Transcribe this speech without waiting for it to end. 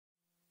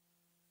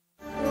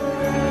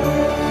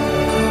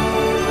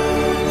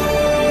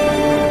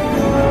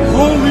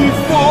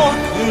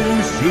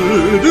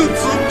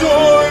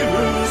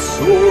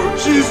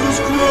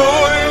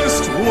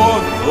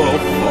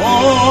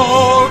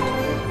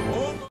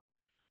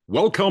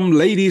Welcome,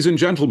 ladies and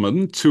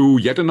gentlemen, to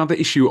yet another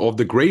issue of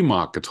the Grey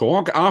Market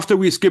Talk. After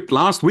we skipped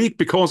last week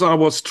because I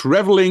was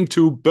traveling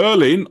to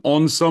Berlin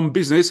on some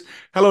business.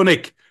 Hello,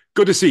 Nick.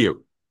 Good to see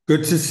you.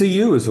 Good to see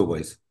you as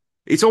always.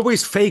 It's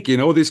always fake,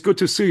 this good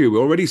to see you. We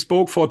already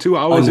spoke for 2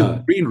 hours I in the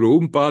know. green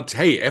room, but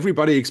hey,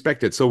 everybody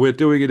expected, so we're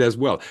doing it as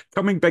well.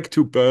 Coming back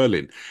to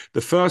Berlin,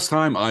 the first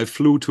time I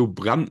flew to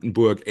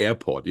Brandenburg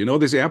Airport. You know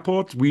this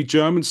airport we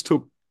Germans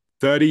took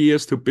 30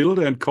 years to build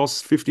and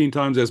cost 15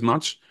 times as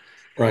much?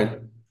 Right.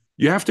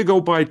 You have to go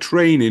by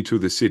train into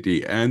the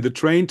city, and the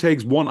train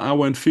takes 1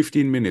 hour and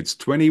 15 minutes,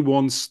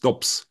 21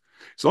 stops.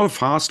 It's not a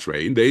fast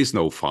train. There is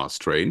no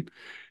fast train.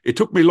 It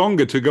took me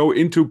longer to go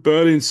into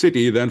Berlin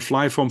city than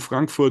fly from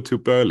Frankfurt to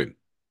Berlin.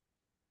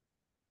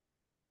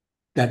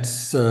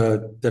 That's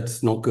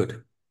not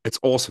good. It's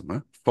awesome, huh?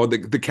 For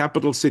the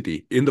capital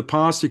city. In the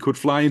past, you could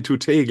fly into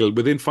Tegel.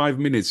 Within 5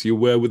 minutes, you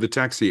were with a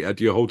taxi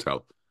at your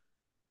hotel.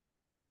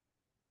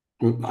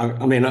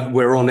 I mean,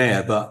 we're on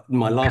air, but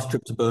my last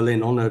trip to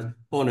Berlin on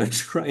a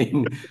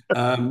train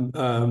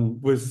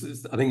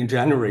was I think in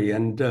January,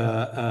 and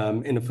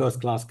in a first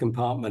class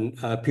compartment,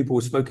 people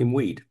were smoking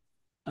weed.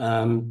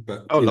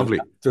 But Oh, lovely.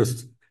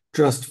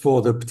 just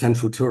for the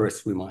potential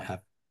tourists we might have.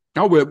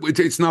 Oh,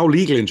 it's now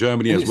legal in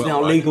Germany And as it's well,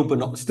 now right? legal,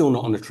 but still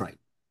not on a train.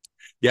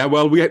 Yeah,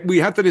 well, we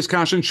had the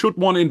discussion. Should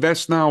one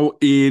invest now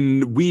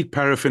in weed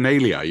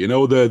paraphernalia?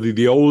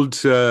 The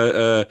old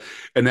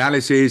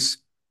analysis.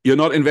 You're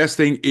not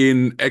investing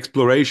in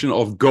exploration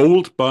of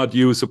gold, but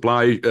you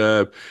supply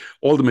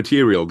all the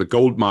material the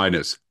gold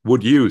miners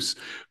would use.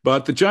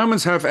 But the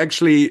Germans have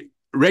actually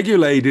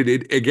regulated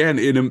it again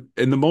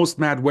in the most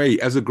mad way.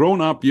 As a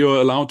grown up,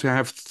 you're allowed to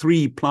have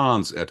 3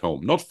 plants at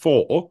home, not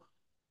 4,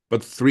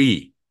 but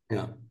 3.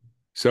 Yeah.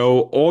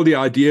 So all the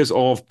ideas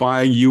of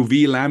buying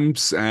UV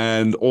lamps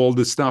and all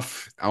the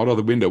stuff out of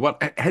the window. Well,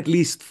 at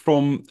least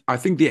from, I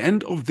think, the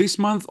end of this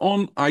month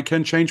on, I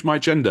can change my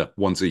gender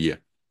once a year.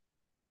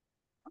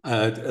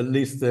 At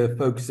least they're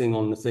focusing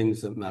on the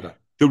things that matter.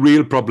 The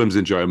real problems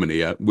in Germany,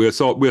 yeah. We're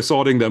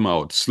sorting them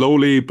out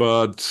slowly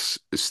but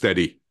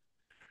steady.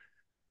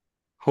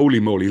 Holy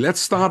moly. Let's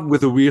start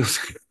with the real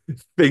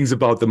things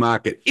about the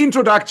market.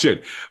 Introduction.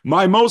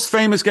 My most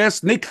famous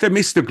guest, Nick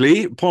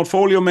Themistocles,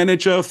 portfolio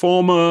manager,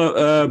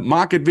 former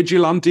market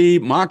vigilante,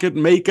 market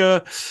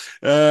maker,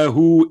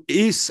 who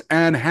is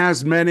and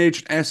has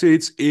managed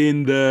assets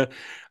in the,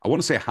 I want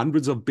to say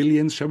hundreds of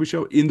billions, shall we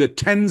show? In the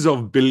tens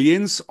of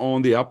billions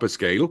on the upper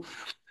scale.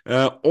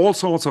 All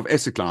sorts of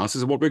asset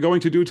classes. What we're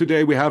going to do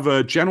today, we have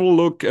a general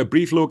look, a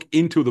brief look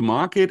into the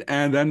market,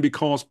 and then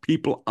because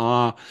people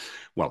are,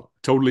 well,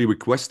 totally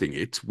requesting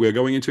it, we're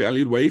going into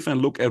Elliot Wave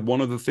and look at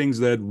one of the things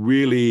that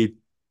really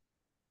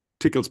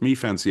tickles me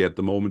fancy at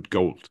the moment,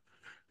 gold.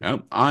 Yeah,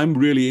 I'm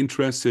really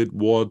interested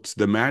what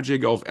the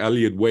magic of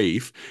Elliot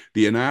Wave,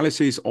 the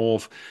analysis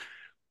of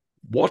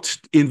what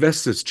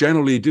investors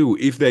generally do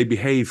if they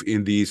behave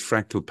in these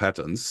fractal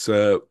patterns,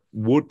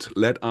 would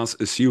let us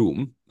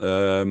assume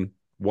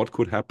what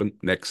could happen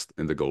next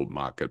in the gold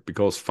market.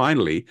 Because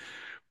finally,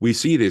 we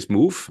see this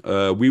move.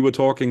 We were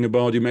talking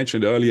about, you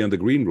mentioned earlier in the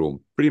green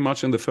room, pretty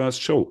much in the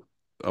first show,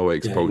 our Yeah,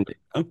 exposure. indeed.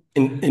 Huh?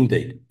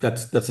 Indeed,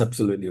 that's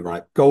absolutely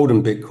right. Gold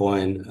and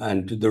Bitcoin,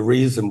 and the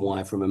reason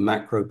why, from a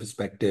macro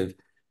perspective,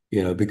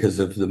 because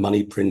of the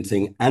money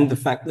printing and the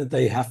fact that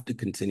they have to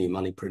continue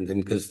money printing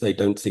because they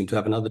don't seem to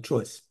have another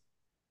choice.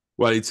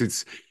 Well,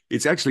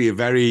 it's actually a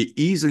very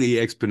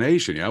easily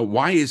explanation. Yeah,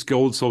 why is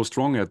gold so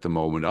strong at the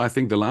moment? I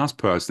think the last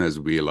person has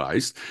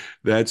realized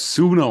that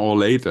sooner or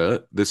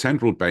later the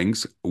central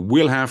banks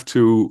will have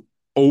to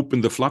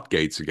open the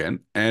floodgates again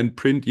and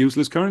print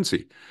useless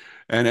currency.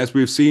 And as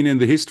we've seen in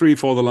the history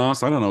for the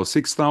last, I don't know,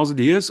 6,000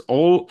 years,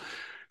 all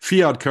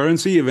fiat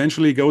currency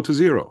eventually go to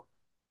zero.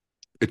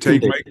 It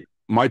take Indeed.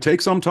 might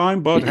take some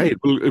time, but hey,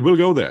 it will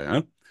go there.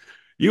 Huh?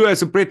 You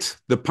as a Brit,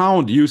 the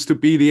pound used to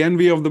be the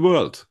envy of the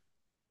world.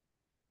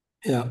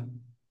 Yeah.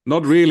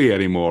 Not really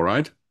anymore,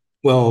 right?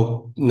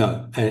 Well,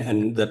 no,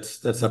 and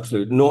that's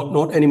absolute.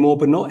 Not anymore,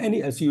 but not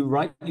any, as you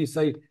rightly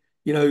say,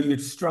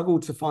 you'd struggle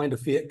to find a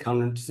fiat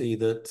currency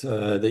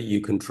that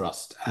you can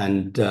trust.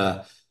 And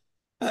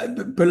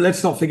but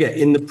let's not forget,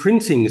 in the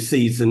printing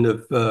season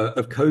of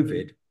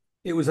COVID,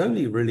 it was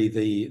only really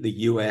the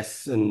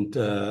US and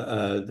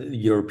the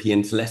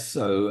Europeans less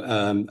so,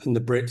 and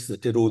the Brits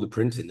that did all the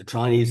printing. The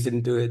Chinese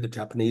didn't do it, the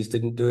Japanese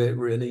didn't do it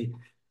really.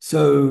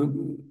 So,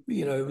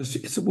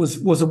 it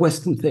was a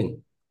Western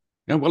thing.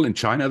 Yeah, well, in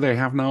China, they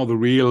have now the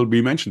real,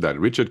 we mentioned that,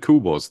 Richard Koo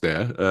was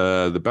there,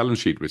 the balance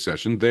sheet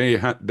recession. They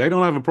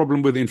don't have a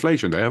problem with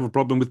inflation. They have a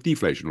problem with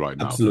deflation right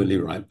now. Absolutely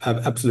right.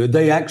 Absolutely.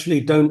 They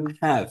actually don't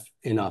have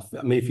enough.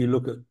 I mean, if you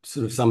look at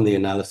sort of some of the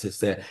analysis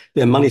there,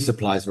 their money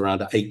supply is around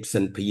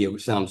 8% per year,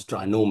 which sounds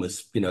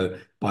ginormous,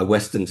 by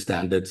Western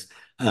standards.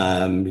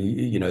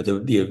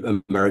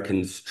 The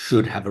Americans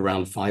should have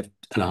around 5.5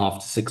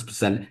 to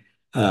 6%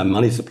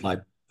 money supply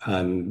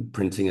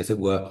printing, as it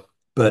were.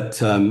 But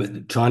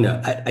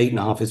China at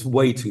 8.5 is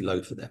way too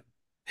low for them.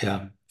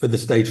 Yeah, for the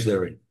stage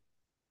they're in.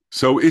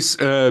 So is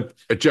a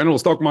general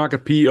stock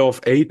market P of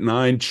 8,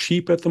 9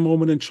 cheap at the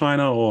moment in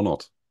China or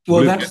not?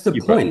 Well, that's the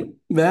point.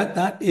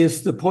 That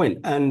is the point.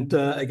 And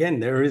again,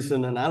 there is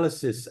an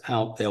analysis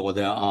out there, or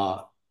there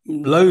are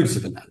loads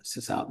of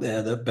analysis out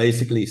there that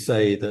basically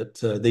say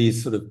that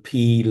these sort of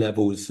P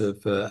levels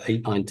of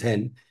 8, 9,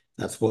 10,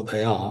 that's what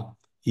they are,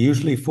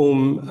 usually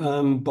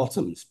form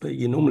bottoms, but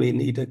you normally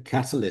need a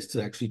catalyst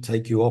to actually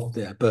take you off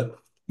there. But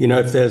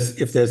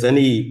if there's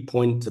any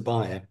point to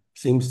buy, it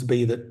seems to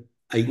be that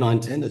 8, 9,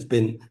 10 has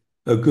been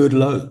a good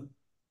low,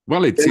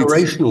 Well, it's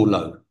generational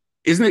low.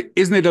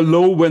 isn't it a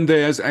low when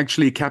there's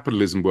actually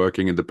capitalism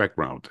working in the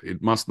background?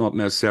 It must not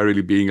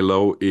necessarily being a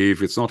low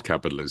if it's not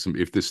capitalism.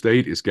 If the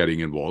state is getting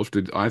involved,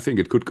 I think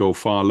it could go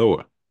far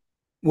lower.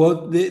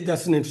 Well,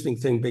 that's an interesting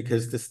thing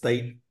because the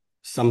state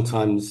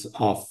sometimes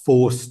are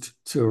forced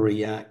to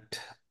react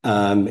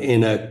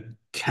in a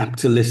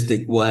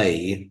capitalistic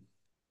way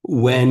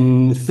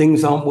when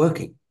things aren't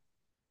working,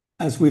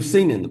 as we've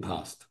seen in the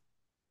past.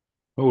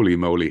 Holy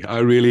moly! I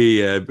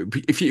really,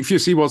 if you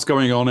see what's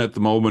going on at the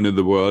moment in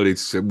the world,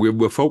 it's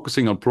we're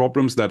focusing on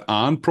problems that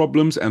aren't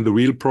problems, and the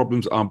real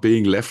problems are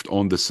being left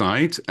on the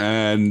side.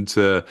 And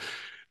the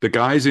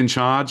guys in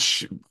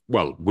charge,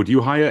 well, would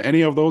you hire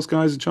any of those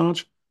guys in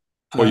charge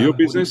for your I wouldn't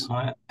business?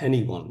 hire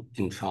anyone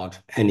in charge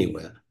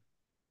anywhere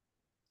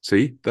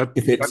See that?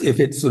 if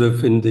it's sort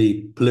of in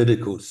the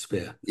political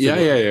sphere. Yeah,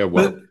 yeah, yeah. But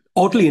Well,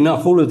 oddly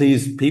enough, all of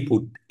these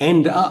people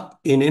end up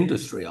in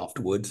industry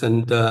afterwards,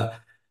 and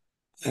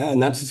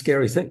that's a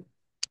scary thing.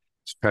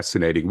 it's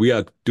fascinating. We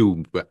are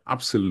doomed. We're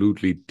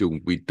absolutely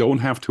doomed. We don't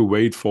have to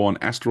wait for an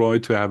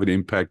asteroid to have an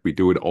impact. We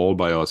do it all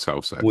by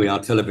ourselves, I We think.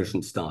 are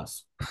television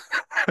stars.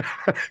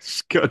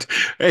 It's good.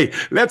 Hey,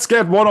 let's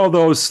get one of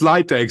those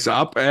slide decks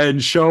up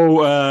and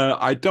show.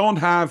 I don't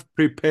have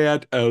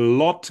prepared a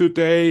lot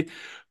today,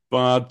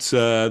 but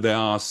there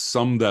are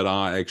some that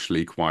are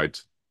actually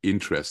quite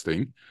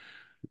interesting.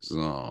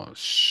 So,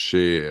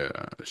 share.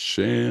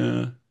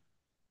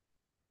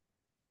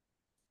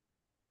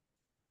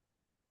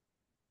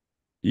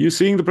 You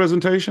seeing the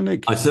presentation,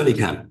 Nick? I certainly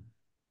can.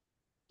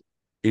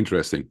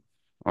 Interesting.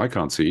 I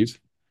can't see it.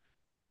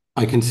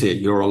 I can see it.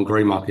 You're on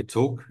Grey Market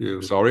Talk.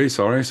 Sorry.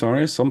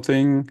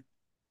 Something.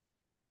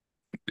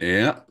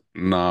 Yeah.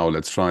 Now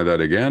let's try that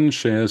again.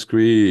 Share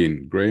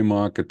screen. Gray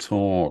market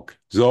talk.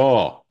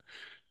 So,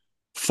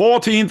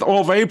 14th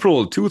of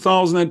April,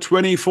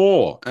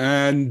 2024.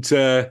 And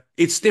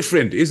it's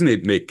different, isn't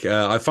it, Nick?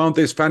 I found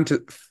this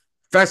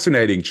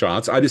fascinating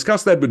charts. I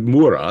discussed that with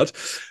Murat.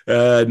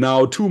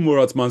 Now, 2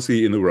 Murats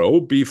monthly in a row.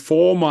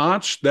 Before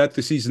March, that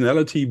the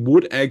seasonality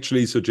would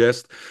actually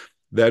suggest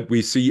that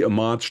we see a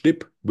March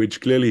dip,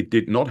 which clearly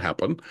did not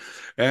happen.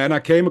 And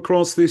I came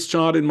across this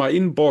chart in my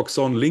inbox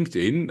on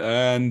LinkedIn,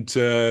 and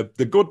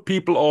the good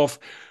people of,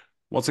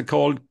 what's it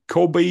called?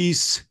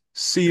 Kobe's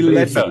C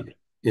letter.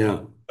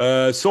 Yeah.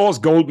 Source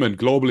Goldman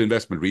Global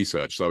Investment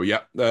Research. So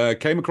yeah,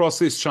 came across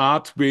this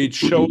chart which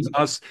shows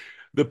us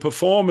the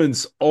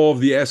performance of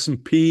the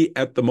S&P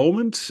at the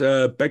moment,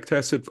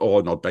 back-tested,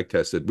 or not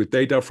back-tested, with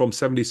data from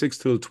 76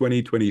 till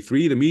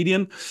 2023. The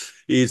median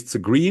is the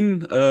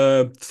green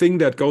thing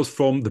that goes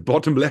from the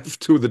bottom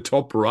left to the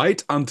top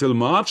right until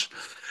March.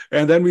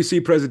 And then we see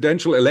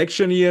presidential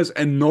election years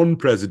and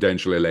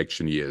non-presidential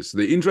election years.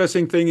 The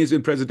interesting thing is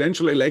in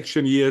presidential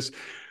election years,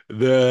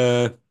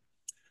 the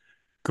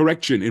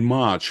correction in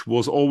March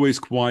was always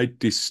quite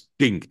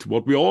distinct.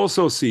 What we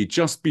also see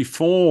just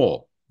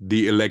before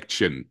the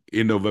election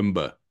in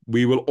November,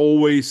 we will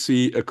always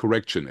see a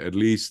correction, at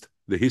least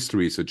the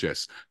history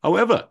suggests.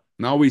 However,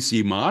 now we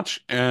see March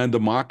and the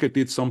market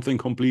did something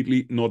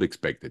completely not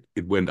expected.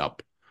 It went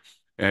up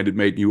and it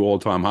made new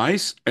all-time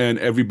highs, and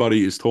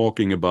everybody is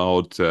talking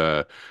about,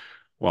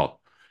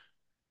 well,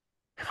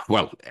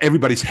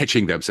 everybody's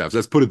hedging themselves.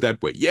 Let's put it that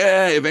way.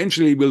 Yeah,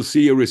 eventually we'll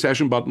see a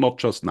recession, but not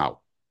just now,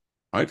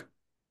 right?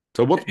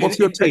 So what's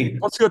your take?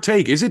 What's your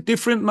take? Is it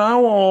different now,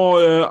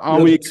 or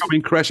are we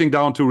coming crashing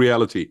down to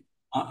reality?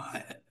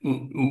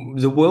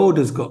 The world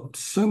has got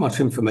so much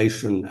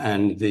information,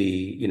 and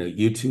the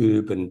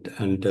YouTube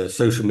and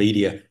social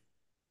media.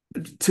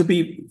 To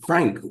be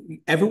frank,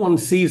 everyone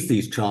sees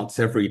these charts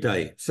every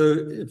day. So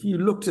if you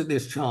looked at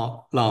this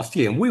chart last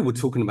year, and we were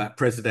talking about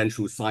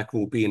presidential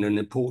cycle being an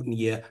important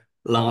year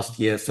last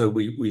year, so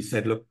we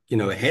said, look,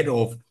 ahead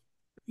of,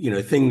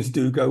 things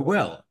do go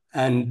well,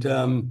 and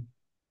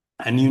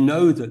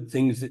that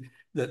things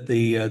that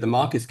the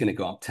market's going to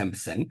go up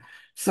 10%.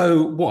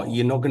 So what?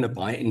 You're not going to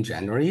buy it in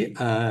January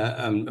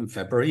and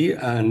February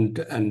and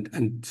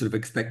sort of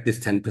expect this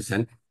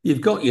 10%.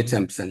 You've got your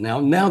 10% now.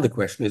 Now the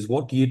question is,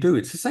 what do you do?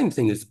 It's the same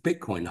thing as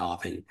Bitcoin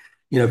halving.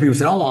 People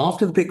say, oh,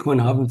 after the Bitcoin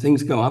halving,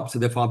 things go up, so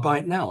therefore I buy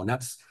it now. And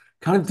that's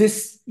kind of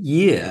this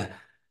year.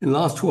 In the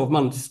last 12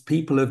 months,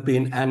 people have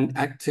been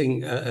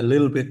acting a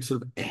little bit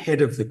sort of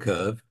ahead of the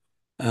curve.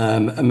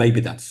 And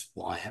maybe that's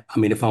why. I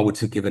mean, if I were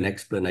to give an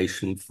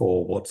explanation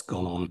for what's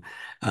gone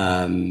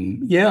on,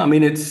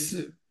 it's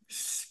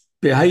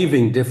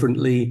behaving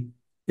differently,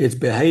 it's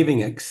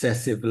behaving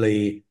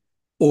excessively,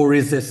 or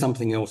is there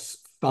something else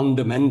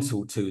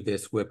fundamental to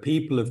this where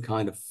people have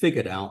kind of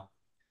figured out,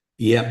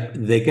 yep,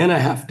 they're going to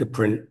have to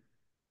print,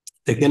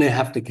 they're going to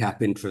have to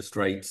cap interest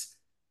rates,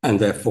 and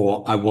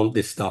therefore I want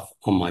this stuff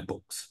on my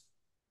books.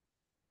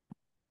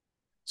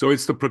 So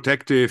it's the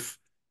protective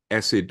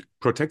asset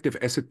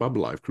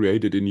bubble. I've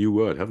created a new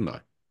word, haven't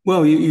I?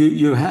 Well,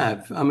 you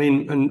have. I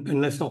mean,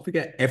 and let's not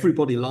forget,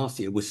 everybody last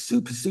year was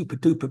super, super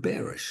duper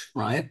bearish,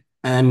 right?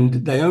 And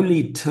they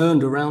only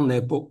turned around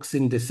their books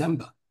in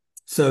December.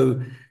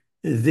 So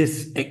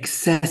this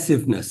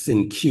excessiveness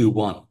in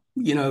Q1,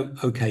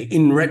 okay,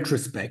 in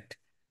retrospect,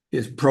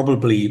 is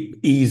probably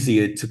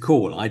easier to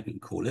call. I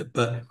didn't call it,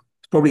 but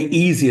it's probably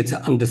easier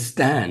to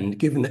understand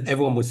given that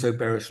everyone was so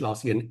bearish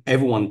last year and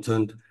everyone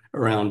turned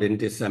around in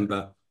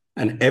December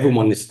and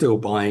everyone is still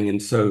buying.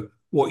 And so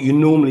what you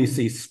normally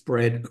see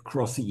spread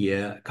across a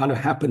year kind of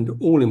happened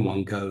all in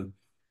one go,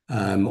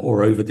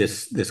 or over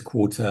this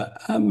quarter.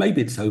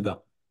 Maybe it's over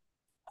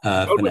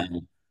for now.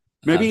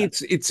 Maybe it's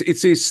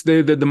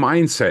the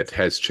mindset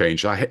has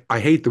changed. I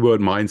hate the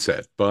word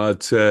mindset,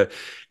 but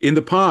in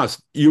the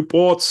past you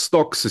bought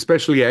stocks,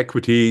 especially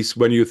equities,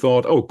 when you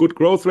thought, oh, good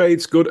growth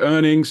rates, good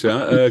earnings,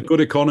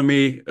 good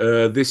economy.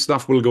 This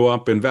stuff will go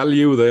up in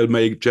value.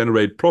 They'll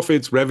generate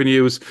profits,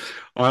 revenues.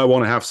 I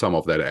want to have some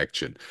of that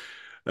action.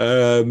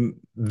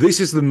 This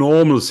is the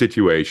normal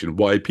situation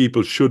why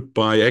people should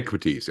buy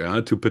equities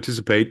to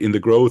participate in the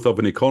growth of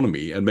an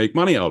economy and make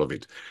money out of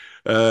it.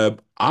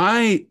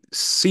 I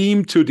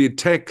seem to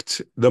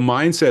detect the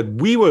mindset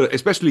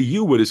especially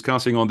you were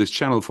discussing on this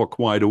channel for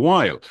quite a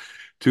while,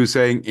 to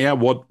saying, yeah,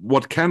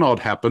 what cannot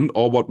happen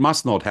or what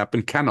must not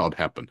happen cannot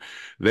happen.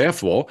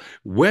 Therefore,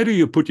 where do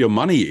you put your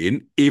money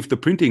in if the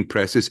printing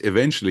presses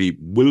eventually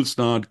will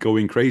start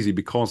going crazy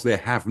because they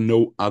have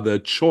no other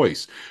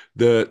choice?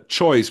 The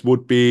choice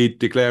would be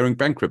declaring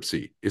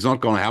bankruptcy. It's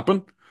not going to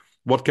happen.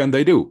 What can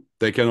they do?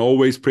 They can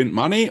always print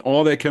money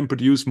or they can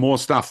produce more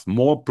stuff.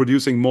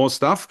 Producing more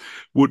stuff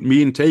would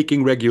mean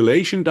taking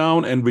regulation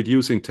down and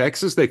reducing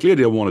taxes. They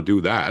clearly don't want to do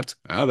that.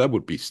 That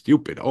would be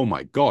stupid. Oh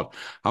my God.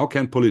 How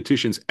can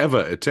politicians ever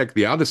attack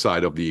the other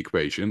side of the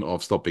equation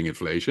of stopping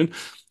inflation?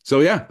 So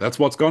yeah, that's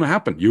what's going to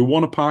happen. You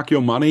want to park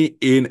your money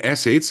in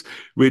assets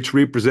which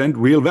represent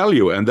real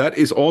value. And that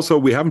is also,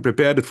 we haven't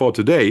prepared it for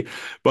today,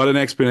 but an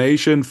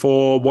explanation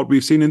for what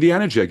we've seen in the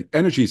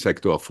energy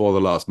sector for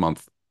the last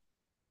month.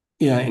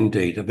 Yeah,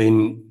 indeed. I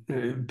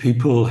mean,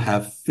 people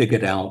have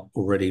figured out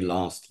already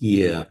last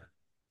year,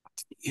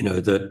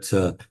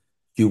 that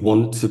you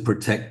want to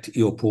protect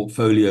your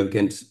portfolio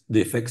against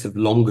the effects of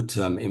longer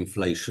term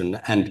inflation.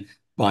 And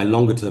by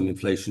longer term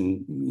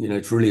inflation,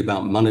 it's really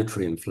about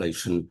monetary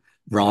inflation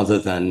rather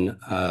than,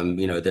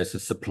 there's a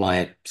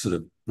supply sort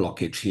of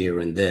blockage here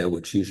and there,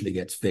 which usually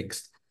gets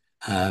fixed.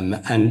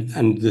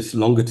 And this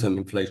longer term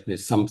inflation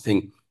is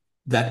something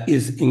that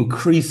is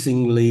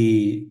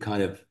increasingly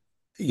kind of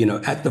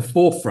at the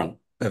forefront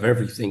of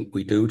everything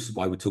we do. Which is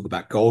why we talk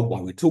about gold,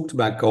 why we talked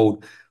about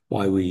gold,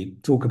 why we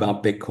talk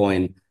about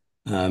Bitcoin,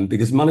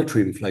 because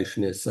monetary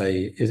inflation is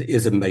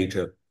a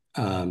major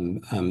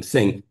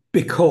thing,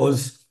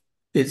 because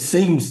it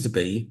seems to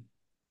be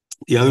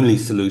the only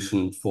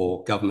solution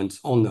for governments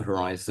on the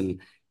horizon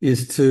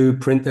is to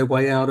print their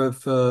way out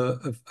of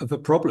a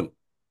problem.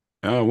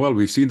 Well,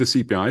 we've seen the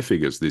CPI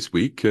figures this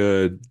week.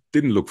 Didn't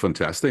look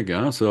fantastic.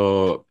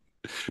 So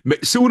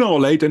sooner or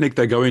later, Nick,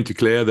 they're going to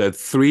declare that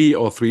 3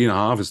 or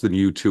 3.5 is the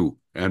new 2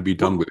 and be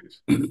done with it.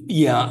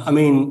 Yeah, I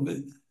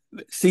mean,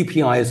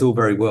 CPI is all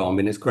very well. I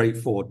mean, it's great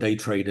for day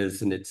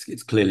traders, and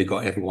it's clearly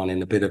got everyone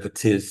in a bit of a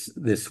tiz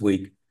this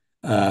week.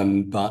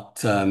 But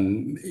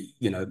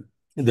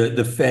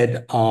the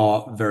Fed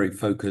are very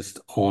focused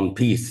on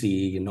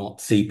PCE, not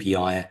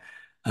CPI,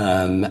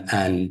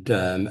 and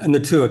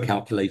the two are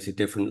calculated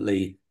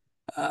differently.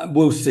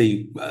 We'll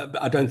see.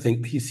 I don't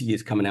think PCE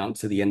is coming out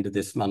until the end of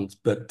this month,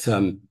 but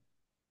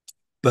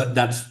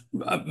that's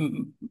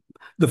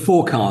the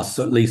forecasts,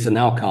 at least the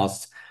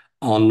nowcasts,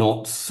 are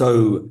not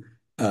so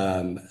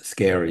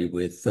scary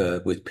with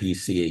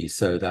PCE.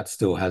 So that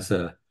still has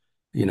a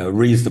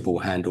reasonable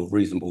handle,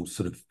 reasonable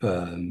sort of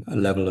a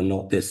level, and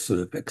not this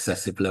sort of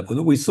excessive level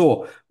that we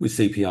saw with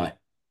CPI.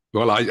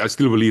 Well, I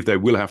still believe they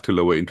will have to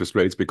lower interest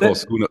rates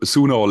because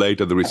sooner or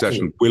later the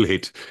recession will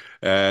hit,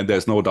 and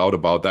there's no doubt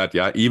about that.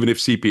 Yeah, even if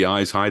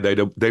CPI is high,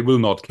 they will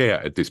not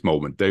care at this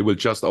moment. They will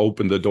just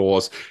open the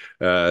doors,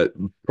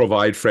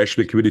 provide fresh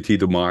liquidity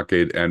to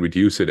market, and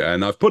reduce it.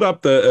 And I've put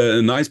up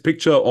a nice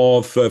picture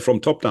of from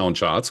top-down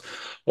charts,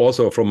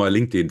 also from my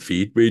LinkedIn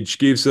feed, which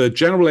gives a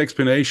general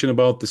explanation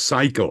about the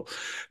cycle.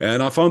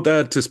 And I found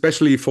that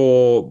especially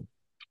for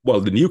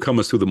the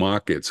newcomers to the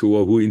markets who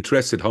are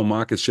interested how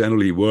markets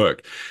generally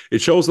work. It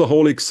shows the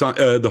whole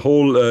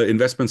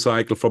investment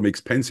cycle from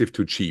expensive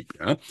to cheap.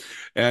 Yeah?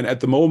 And at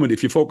the moment,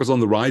 if you focus on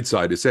the right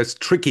side, it says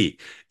tricky,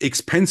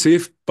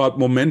 expensive, but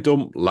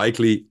momentum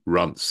likely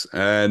runs.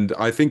 And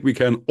I think we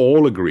can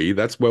all agree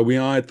that's where we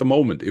are at the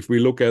moment. If we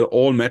look at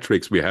all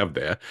metrics we have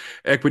there,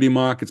 equity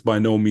markets by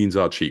no means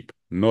are cheap.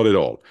 Not at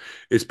all.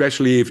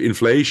 Especially if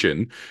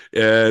inflation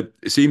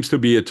seems to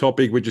be a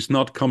topic which is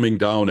not coming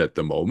down at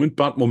the moment,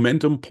 but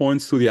momentum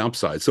points to the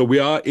upside. So we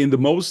are in the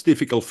most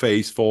difficult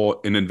phase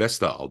for an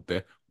investor out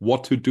there.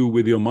 what to do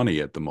with your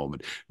money at the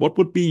moment. What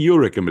would be your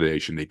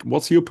recommendation, Nick?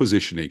 What's your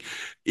positioning?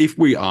 If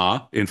we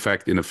are, in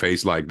fact, in a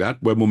phase like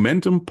that, where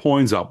momentum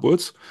points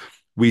upwards,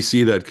 we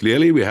see that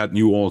clearly. We had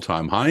new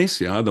all-time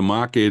highs. Yeah, the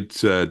market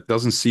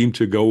doesn't seem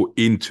to go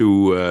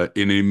into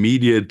an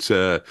immediate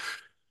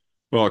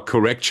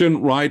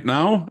correction right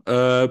now,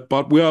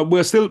 but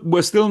we're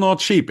still not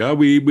cheap. Yeah?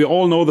 We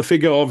all know the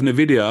figure of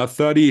Nvidia,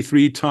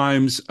 33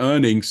 times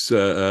earnings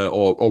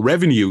or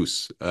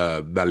revenues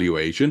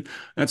valuation.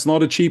 That's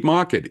not a cheap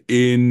market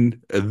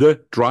in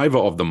the driver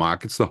of the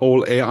markets, the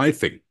whole AI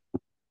thing.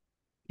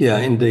 Yeah,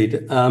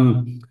 indeed.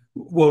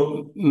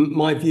 Well,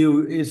 my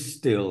view is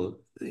still,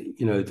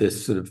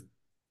 this sort of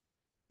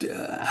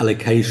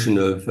allocation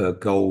of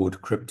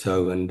gold,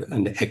 crypto,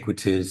 and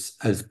equities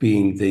as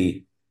being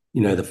the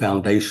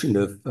foundation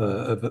of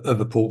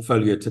a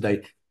portfolio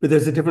today. But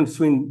there's a difference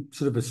between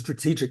sort of a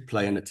strategic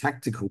play and a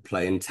tactical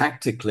play. And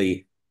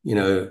tactically,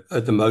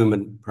 at the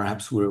moment,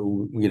 perhaps we've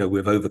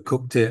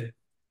overcooked it.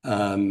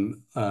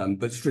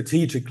 But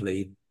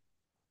strategically,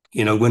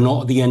 we're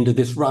not at the end of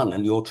this run,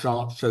 and your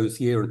chart shows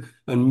here.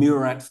 And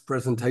Murat's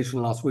presentation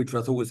last week, which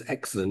I thought was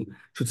excellent,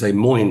 should say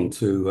moin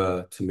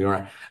to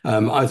Murat.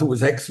 I thought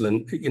was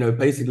excellent.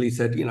 Basically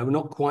said, we're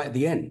not quite at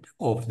the end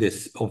of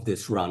this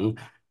run,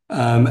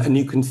 and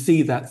you can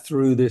see that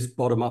through this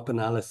bottom-up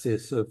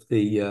analysis of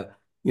the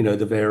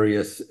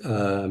various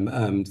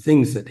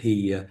things that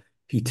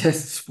he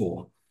tests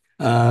for.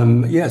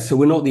 So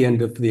we're not at the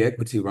end of the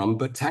equity run,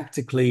 but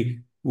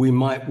tactically we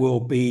might well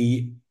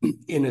be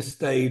in a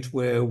stage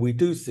where we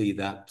do see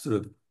that sort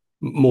of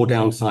more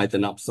downside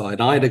than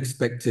upside. I'd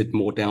expected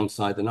more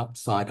downside than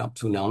upside up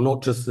to now,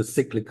 not just the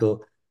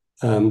cyclical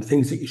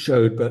things that you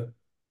showed, but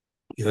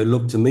it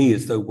looked to me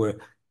as though we're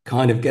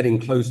kind of getting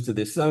close to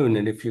this zone.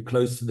 And if you're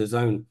close to the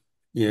zone,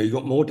 you've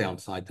got more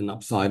downside than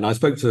upside. And I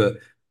spoke to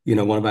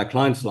one of our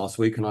clients last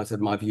week, and I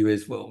said, my view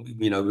is, well,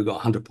 we've got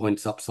 100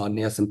 points upside in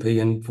the S&P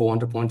and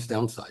 400 points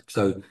downside.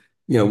 So,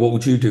 what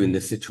would you do in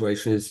this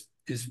situation is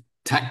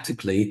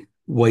tactically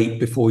wait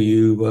before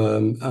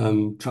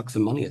you chuck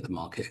some money at the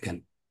market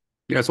again.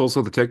 Yeah, it's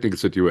also the technical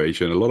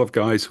situation. A lot of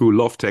guys who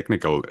love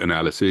technical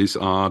analysis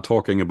are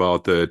talking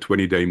about the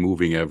 20-day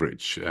moving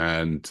average.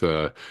 And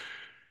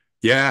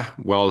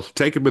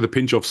take it with a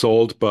pinch of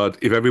salt. But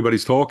if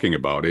everybody's talking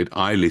about it,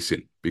 I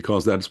listen,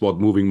 because that's what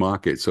moving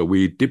markets. So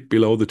we dipped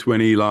below the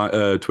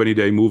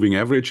 20-day moving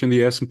average in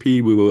the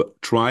S&P. We were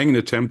trying an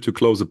attempt to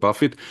close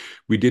above it.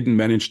 We didn't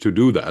manage to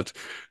do that.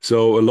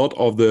 So a lot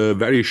of the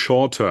very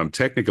short-term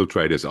technical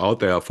traders out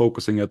there are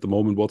focusing at the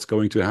moment what's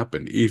going to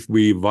happen. If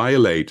we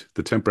violate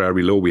the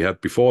temporary low we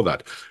had before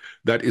that,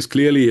 that is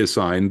clearly a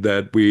sign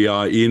that we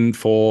are in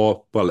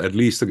for, at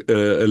least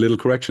a little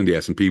correction in the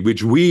S&P,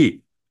 which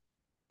we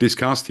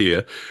discussed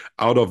here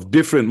out of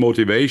different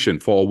motivation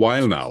for a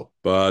while now,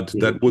 but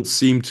that would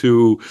seem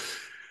to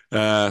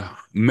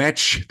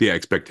match the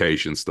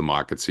expectations the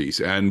market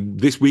sees. And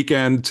this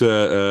weekend,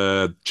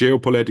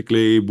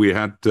 geopolitically, we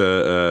had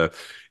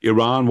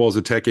Iran was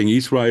attacking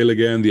Israel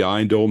again. The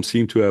Iron Dome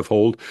seemed to have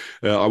hold.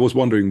 I was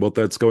wondering what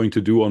that's going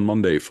to do on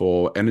Monday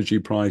for energy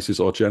prices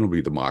or generally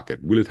the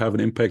market. Will it have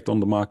an impact on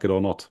the market or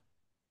not?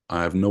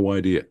 I have no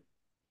idea.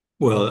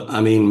 Well,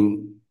 I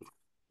mean,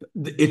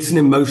 it's an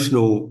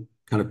emotional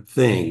kind of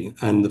thing.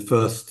 And the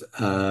first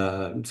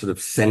sort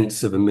of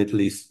sense of a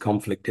Middle East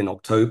conflict in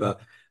October,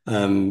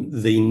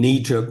 the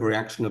knee-jerk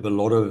reaction of a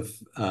lot of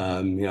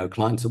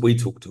clients that we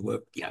talk to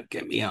were,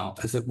 get me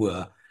out, as it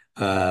were.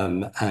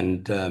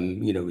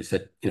 We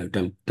said,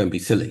 don't be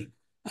silly.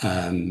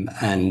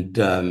 And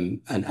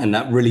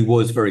that really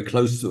was very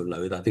close to a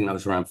low. I think that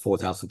was around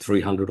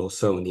 4,300 or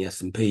so in the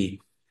S&P.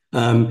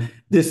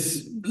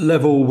 This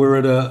level, we're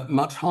at a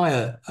much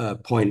higher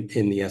point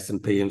in the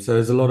S&P, and so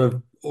there's a lot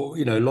of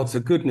lots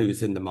of good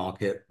news in the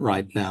market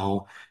right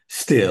now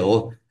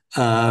still.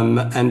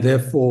 And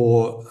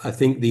therefore, I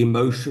think the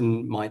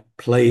emotion might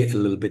play a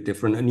little bit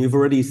different. And you've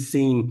already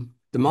seen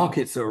the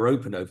markets that are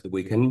open over the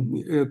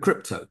weekend,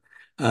 crypto.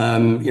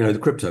 The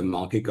crypto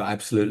market got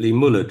absolutely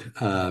mullered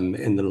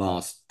in the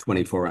last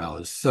 24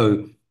 hours.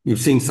 So you've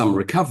seen some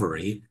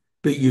recovery,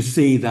 but you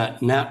see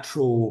that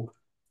natural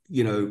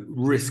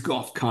risk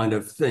off kind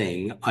of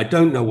thing. I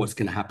don't know what's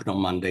going to happen on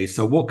Monday.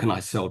 So what can I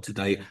sell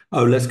today?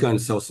 Oh, let's go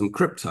and sell some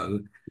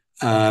crypto.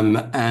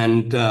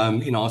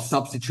 I'll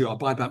substitute, I'll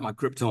buy back my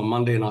crypto on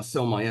Monday and I'll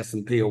sell my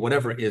S&P or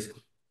whatever it is,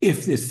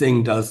 if this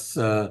thing does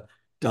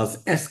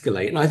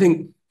escalate. And I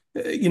think,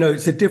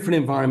 it's a different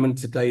environment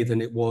today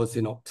than it was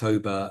in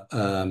October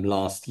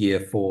last year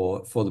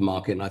for the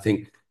market. And I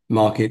think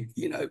market,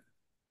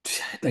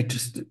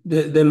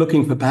 they're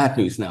looking for bad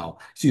news now.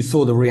 So you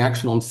saw the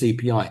reaction on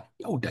CPI.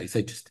 The old days,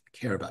 they just didn't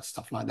care about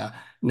stuff like that.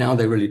 Now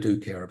they really do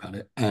care about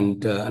it.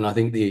 And I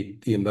think the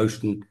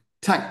emotion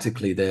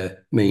tactically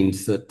there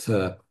means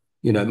that,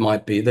 it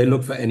might be, they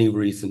look for any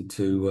reason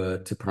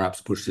to perhaps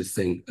push this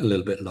thing a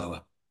little bit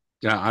lower.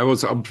 Yeah,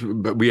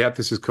 we had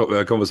this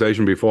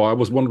conversation before. I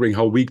was wondering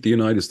how weak the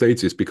United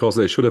States is, because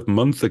they should have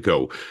months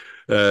ago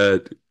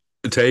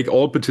take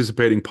all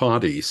participating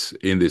parties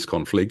in this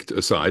conflict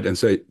aside and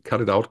say,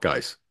 cut it out,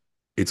 guys.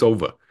 It's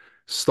over.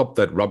 stop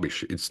that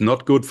rubbish. It's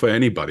not good for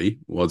anybody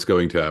what's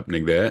going to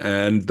happening there,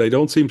 and they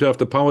don't seem to have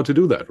the power to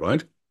do that,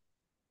 right?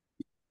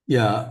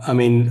 Yeah, I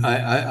mean,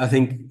 I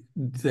think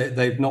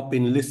they've not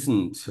been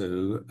listened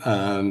to.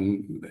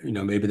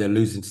 Maybe they're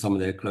losing some of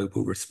their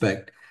global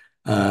respect.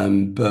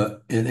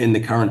 But in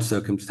the current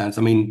circumstance,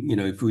 I mean,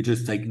 if we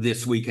just take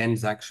this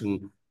weekend's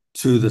action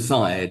to the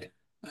side,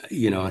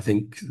 I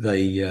think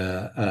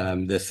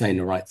they're saying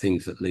the right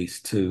things at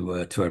least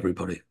to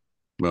everybody.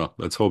 Well,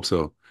 let's hope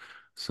so.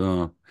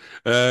 So,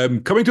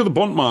 coming to the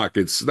bond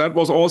markets, that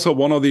was also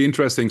one of the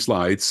interesting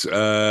slides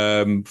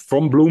from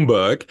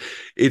Bloomberg.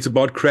 It's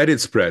about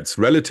credit spreads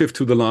relative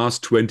to the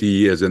last 20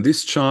 years. And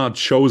this chart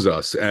shows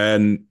us,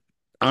 and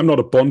I'm not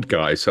a bond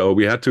guy, so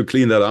we had to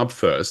clean that up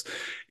first.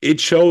 It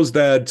shows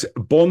that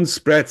bond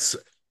spreads,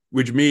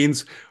 which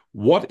means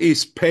what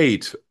is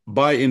paid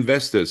by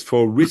investors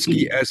for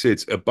risky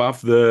assets above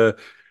the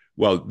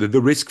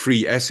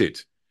risk-free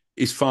asset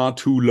is far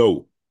too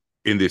low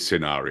in this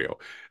scenario.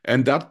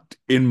 And that,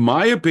 in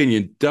my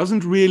opinion,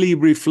 doesn't really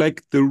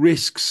reflect the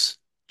risks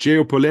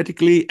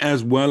geopolitically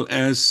as well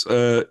as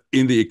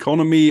in the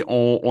economy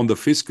or on the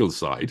fiscal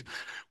side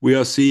we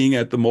are seeing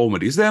at the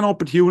moment. Is there an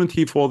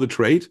opportunity for the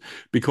trade?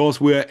 Because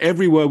we're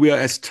everywhere, we are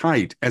as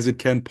tight as it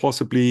can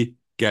possibly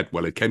get.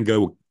 Well, it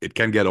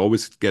can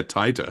always get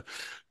tighter.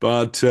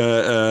 But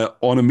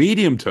on a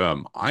medium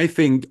term, I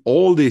think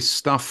all this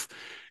stuff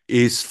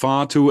is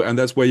far too, and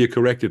that's where you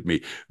corrected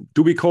me.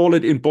 Do we call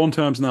it in bond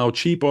terms now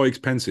cheap or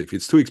expensive?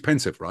 It's too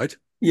expensive, right?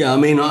 Yeah, I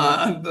mean,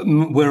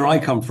 where I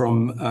come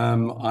from,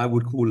 I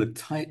would call a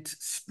tight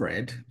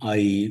spread,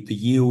 i.e., the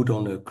yield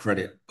on a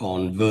credit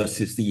bond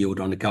versus the yield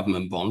on a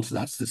government bond. So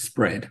that's the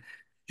spread.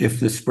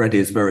 If the spread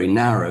is very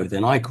narrow,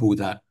 then I call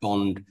that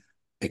bond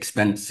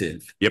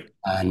expensive. Yep.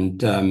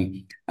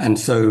 And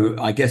so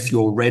I guess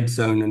your red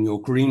zone and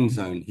your green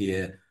zone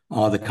here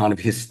are the kind of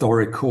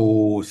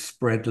historical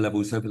spread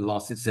levels over the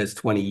last, it says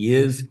 20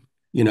 years.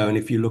 And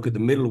if you look at the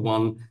middle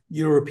one,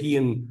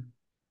 European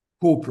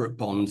corporate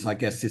bonds, I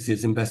guess this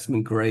is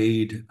investment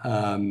grade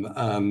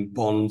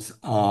bonds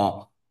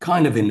are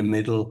kind of in the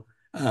middle,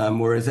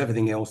 whereas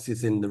everything else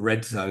is in the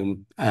red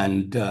zone.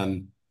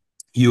 And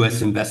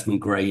US investment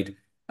grade,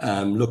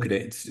 look at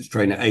it, it's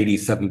trading at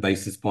 87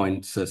 basis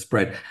points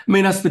spread. I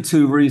mean, that's for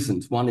two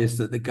reasons. One is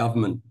that the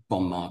government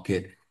bond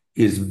market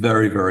is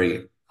very,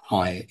 very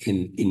high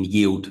in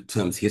yield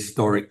terms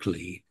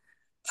historically.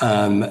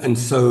 And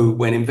so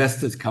when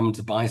investors come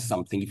to buy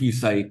something, if you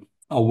say,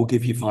 oh, we'll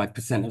give you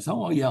 5%, I say,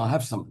 oh, yeah, I'll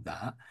have some of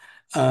that.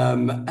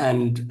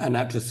 And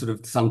that just sort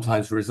of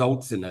sometimes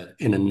results in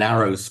a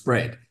narrow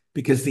spread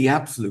because the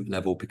absolute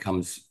level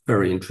becomes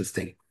very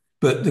interesting.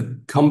 But the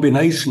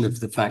combination of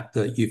the fact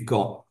that you've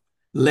got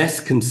less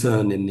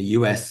concern in the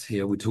US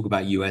here, we talk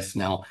about US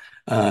now,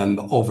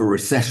 of a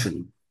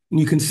recession. And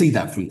you can see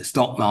that from the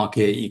stock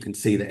market. You can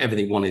see that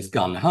everyone is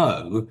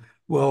gung-ho.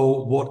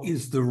 Well, what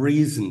is the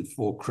reason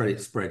for credit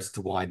spreads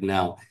to widen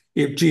out?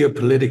 If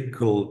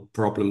geopolitical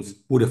problems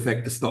would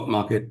affect the stock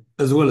market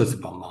as well as the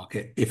bond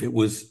market, if it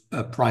was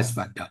a price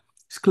factor,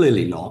 it's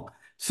clearly not.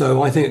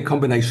 So I think a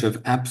combination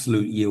of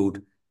absolute yield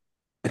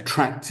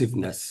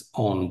attractiveness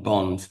on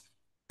bonds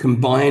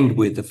combined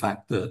with the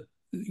fact that,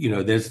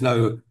 there's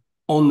no,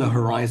 on the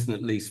horizon,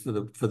 at least for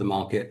the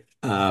market,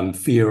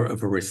 fear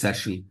of a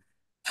recession.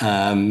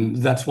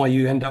 That's why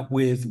you end up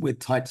with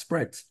tight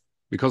spreads.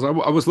 Because I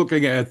was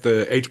looking at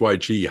the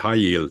HYG high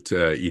yield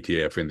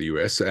ETF in the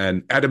US,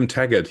 and Adam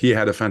Taggart, he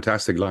had a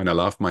fantastic line I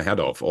laughed my head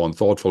off on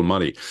Thoughtful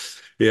Money.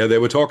 Yeah, they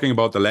were talking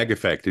about the lag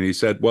effect, and he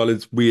said, well,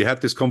 we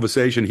had this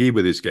conversation here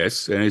with his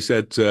guests, and he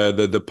said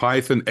the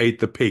python ate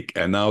the pig,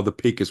 and now the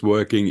pig is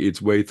working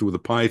its way through the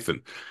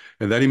python.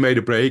 And then he made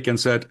a break and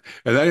said,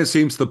 and then it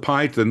seems the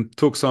python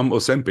took some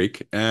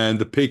Ozempic, and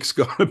the pig's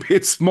got a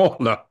bit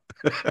smaller.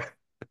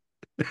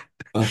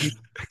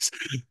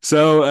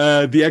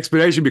 So the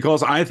explanation,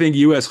 because I think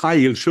US high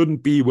yield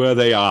shouldn't be where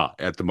they are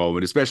at the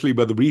moment, especially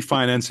with the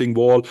refinancing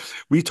wall.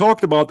 We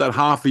talked about that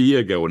half a year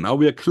ago. Now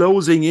we are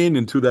closing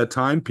into that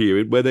time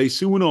period where they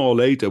sooner or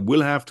later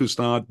will have to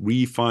start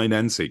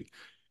refinancing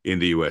in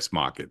the US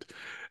market.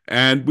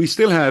 And we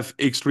still have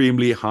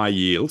extremely high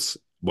yields.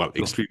 Well,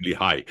 extremely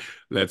high.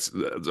 Let's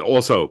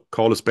also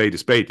call a spade a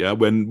spade. Yeah,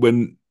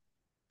 when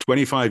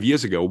 25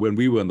 years ago, when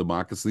we were in the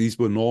markets, these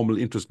were normal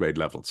interest rate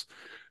levels.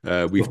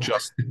 We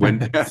just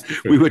went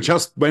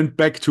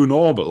back to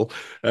normal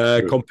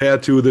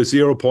compared to the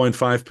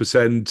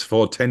 0.5%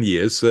 for 10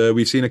 years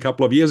we've seen a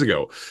couple of years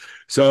ago.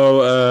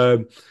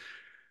 So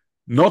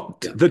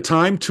not the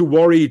time to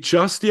worry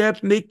just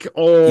yet, Nick.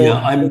 Or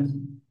yeah,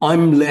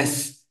 I'm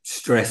less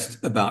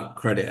stressed about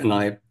credit, and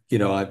I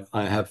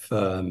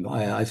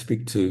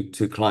speak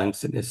to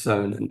clients in this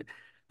zone,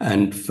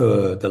 and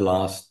for the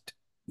last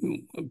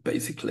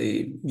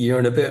basically year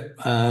and a bit,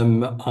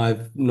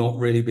 I've not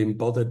really been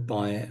bothered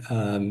by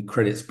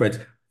credit spreads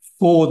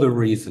for the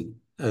reason,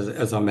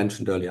 as I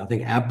mentioned earlier, I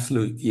think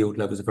absolute yield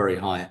levels are very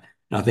high.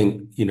 And I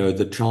think,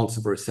 the chance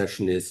of a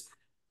recession is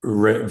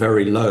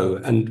very low.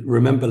 And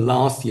remember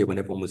last year when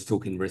everyone was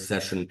talking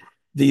recession,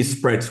 these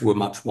spreads were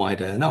much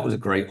wider, and that was a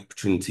great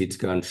opportunity to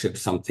go and ship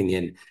something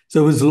in.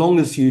 So as long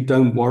as you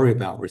don't worry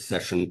about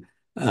recession,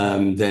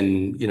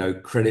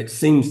 then credit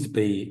seems to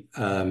be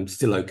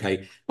still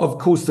okay. Of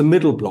course, the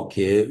middle block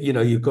here,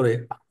 you've got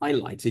it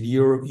highlighted,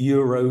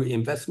 euro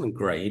investment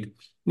grade.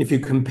 And if you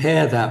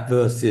compare that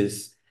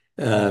versus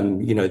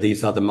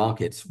these other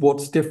markets,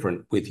 what's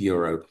different with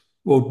euro?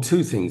 Well,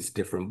 two things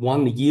different.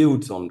 One, the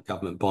yields on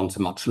government bonds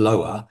are much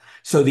lower,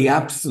 so the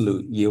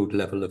absolute yield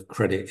level of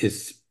credit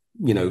is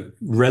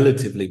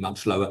relatively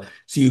much lower.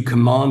 So you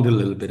command a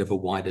little bit of a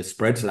wider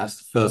spread. So that's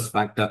the first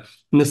factor.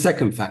 And the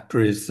second factor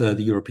is the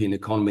European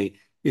economy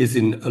is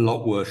in a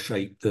lot worse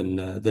shape than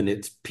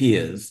its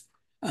peers.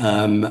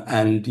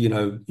 And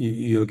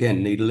you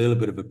again need a little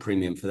bit of a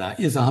premium for that.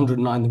 Is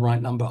 109 the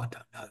right number? I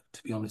don't know,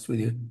 to be honest with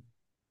you.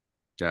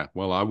 Yeah,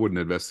 well, I wouldn't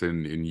invest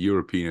in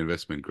European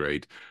investment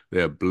grade.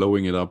 They're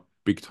blowing it up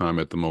big time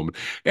at the moment.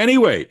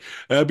 Anyway,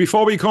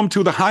 before we come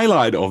to the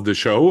highlight of the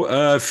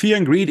show, fear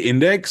and greed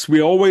index.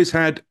 We always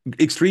had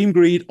extreme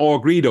greed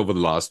or greed over the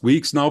last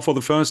weeks. Now, for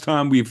the first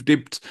time, we've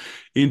dipped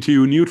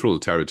into neutral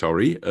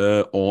territory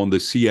on the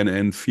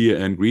CNN fear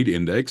and greed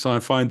index. I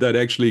find that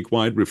actually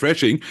quite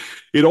refreshing.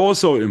 It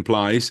also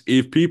implies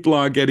if people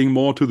are getting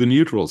more to the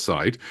neutral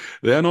side,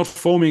 they're not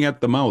foaming at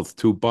the mouth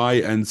to buy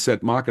and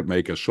set market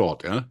makers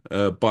short.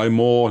 Yeah? Buy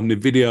more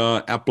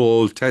Nvidia,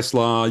 Apple,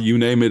 Tesla, you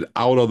name it,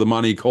 out of the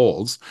money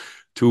calls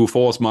to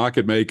force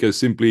market makers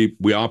simply,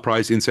 we are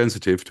price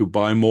insensitive, to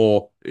buy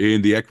more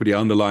in the equity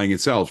underlying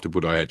itself to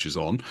put our hedges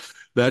on.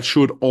 That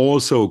should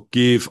also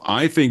give,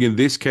 I think in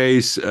this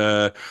case,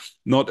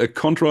 not a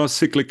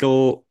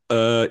contra-cyclical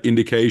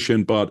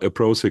indication, but a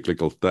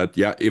pro-cyclical. That,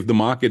 yeah, if the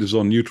market is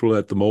on neutral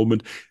at the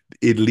moment,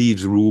 it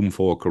leaves room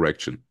for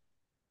correction.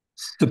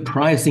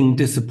 Surprising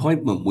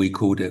disappointment, we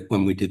called it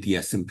when we did the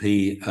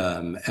S&P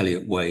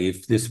Elliot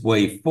Wave. This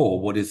wave 4,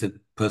 what is it?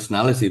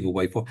 Personality of a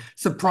wave 4.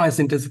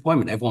 Surprising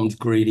disappointment. Everyone's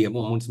greedy.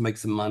 Everyone wants to make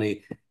some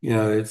money.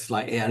 It's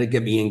like, yeah,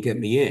 get me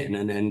in.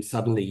 And then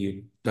suddenly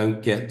you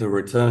don't get the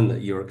return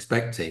that you're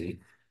expecting.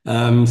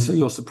 So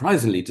you're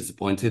surprisingly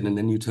disappointed, and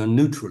then you turn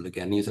neutral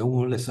again. You say,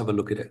 well, let's have a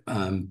look at it.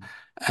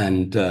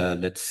 And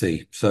let's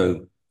see.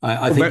 So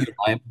I think you're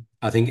right.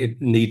 I think it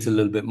needs a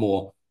little bit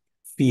more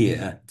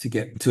fear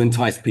to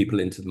entice people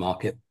into the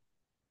market.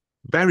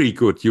 Very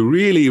good. You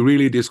really,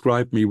 really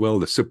described me well.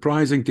 The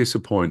surprising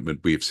disappointment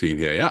we've seen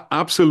here. Yeah,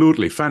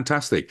 absolutely.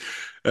 Fantastic.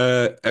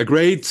 A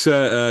great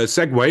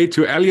segue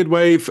to Elliot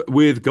Wave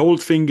with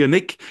Goldfinger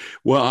Nick,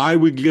 where I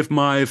will give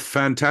my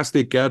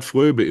fantastic Gerd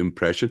Fröbe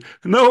impression.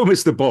 No,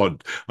 Mr.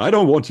 Bond, I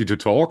don't want you to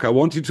talk. I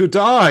want you to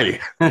die.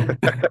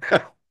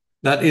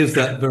 That is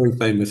that very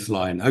famous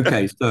line.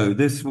 Okay, so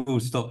this will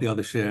stop the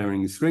other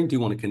sharing screen. Do you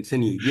want to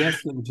continue?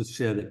 Yes, let me just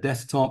share the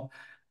desktop.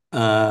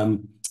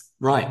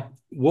 Right,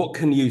 what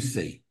can you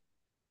see?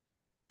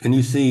 Can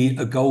you see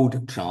a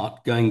gold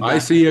chart going back? I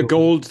see a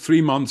gold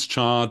 3 months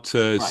chart,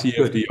 right,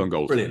 CFD good. On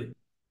gold. Brilliant.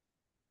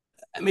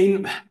 I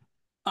mean,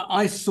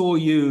 I saw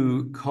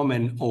you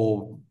comment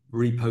or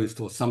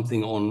repost or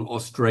something on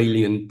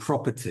Australian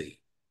property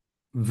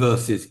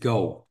versus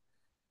gold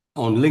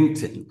on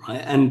LinkedIn,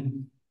 right?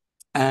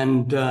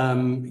 And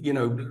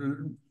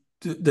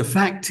the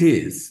fact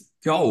is,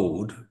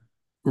 gold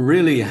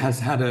really has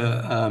had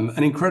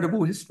an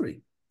incredible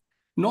history.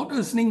 Not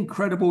as an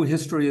incredible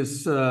history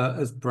as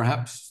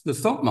perhaps the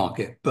stock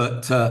market,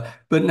 but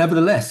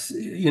nevertheless,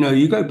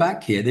 you go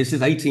back here. This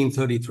is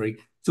 1833,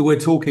 so we're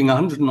talking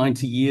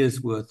 190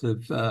 years worth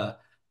of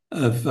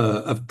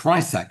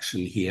price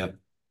action here.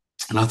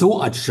 And I thought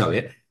I'd show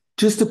it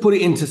just to put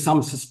it into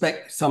some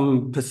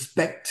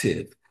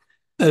perspective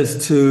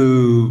as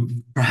to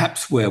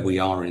perhaps where we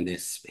are in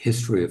this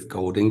history of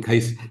gold, in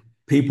case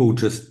people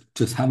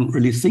just haven't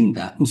really seen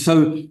that. And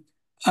so,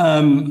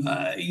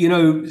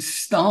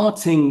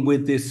 starting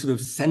with this sort of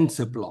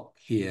center block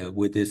here,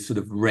 with this sort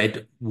of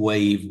red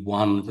wave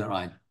 1 that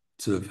I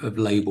sort of have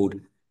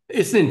labeled,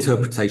 it's an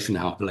interpretation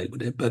how I've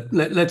labeled it, but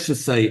let's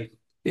just say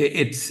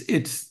it's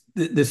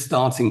the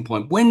starting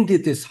point. When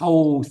did this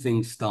whole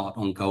thing start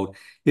on gold?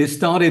 It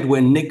started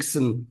when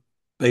Nixon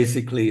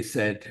basically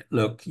said,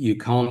 look, you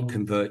can't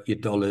convert your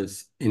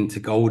dollars into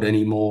gold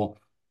anymore.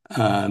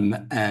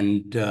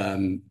 And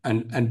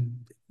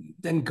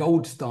then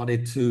gold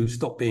started to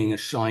stop being a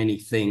shiny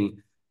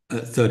thing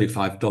at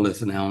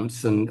 $35 an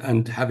ounce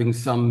and having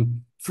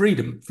some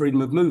freedom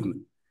of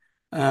movement.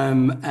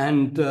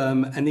 And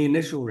the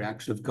initial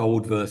reaction of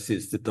gold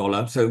versus the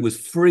dollar. So it was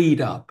freed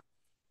up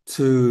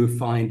to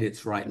find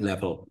its right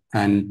level.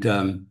 And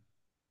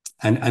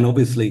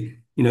obviously,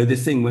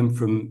 this thing went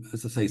from,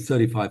 as I say,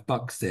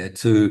 $35 there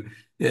to,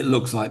 it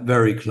looks like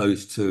very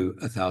close to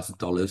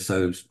 $1,000,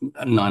 so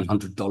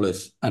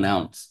 $900 an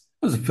ounce.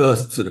 That was the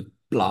first sort of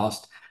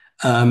blast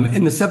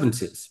in the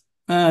 70s.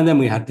 And then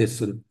we had this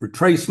sort of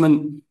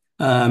retracement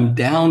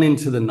down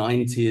into the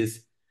 90s.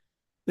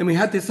 Then we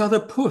had this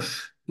other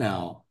push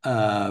now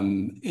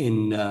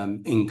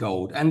in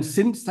gold. And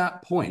since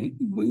that point,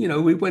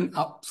 we went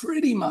up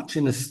pretty much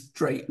in a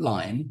straight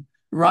line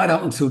right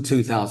up until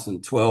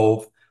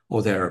 2012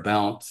 or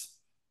thereabouts.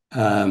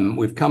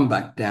 We've come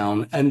back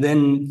down, and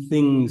then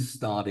things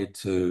started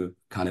to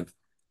kind of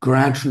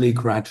gradually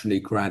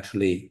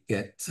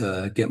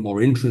get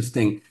more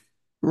interesting,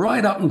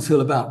 right up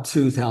until about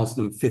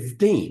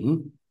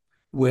 2015,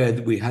 where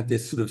we had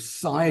this sort of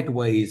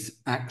sideways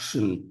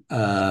action,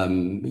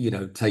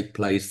 take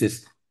place.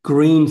 This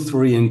green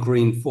 3 and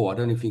green 4. I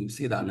don't know if you can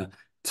see that in the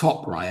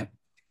top right.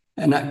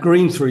 And that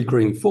green 3,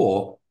 green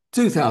 4,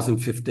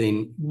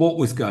 2015, what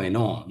was going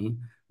on?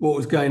 What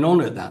was going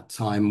on at that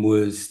time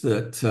was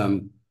that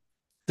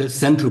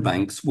central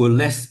banks were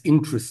less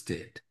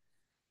interested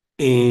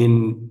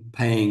in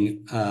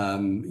paying,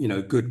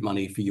 good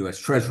money for US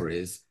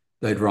treasuries.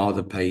 They'd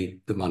rather pay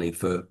the money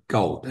for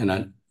gold.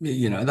 And,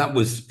 that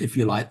was, if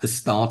you like, the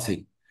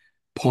starting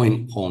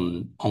point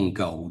on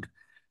gold.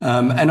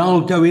 And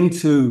I'll go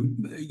into,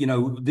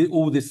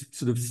 all this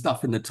sort of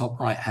stuff in the top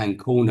right-hand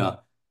corner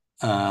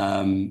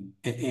in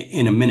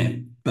a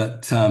minute.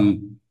 But I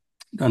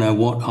don't know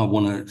what I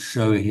want to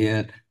show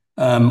here.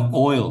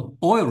 Oil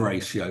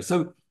ratio.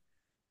 So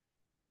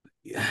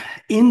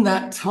in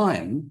that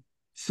time,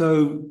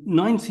 so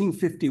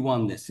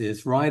 1951, this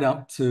is right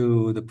up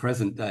to the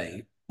present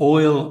day,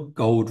 oil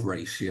gold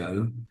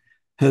ratio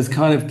has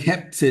kind of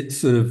kept its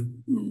sort of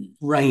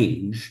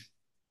range.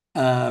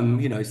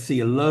 See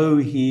a low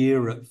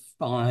here at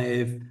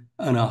 5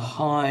 and a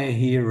high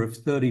here of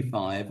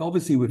 35.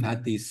 Obviously, we've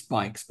had these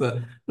spikes, but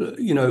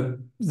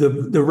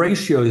the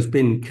ratio has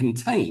been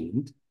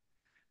contained.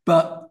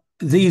 But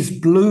these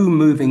blue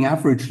moving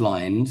average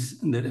lines,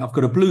 I've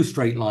got a blue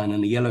straight line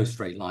and a yellow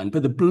straight line,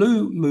 but the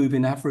blue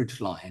moving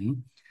average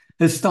line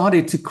has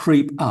started to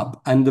creep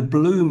up, and the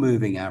blue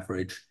moving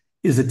average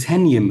is a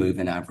 10-year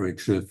moving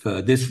average of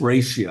this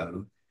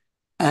ratio.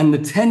 And the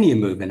 10-year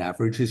moving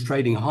average is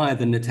trading higher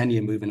than the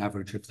 10-year moving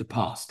average of the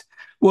past.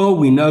 Well,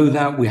 we know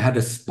that we had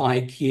a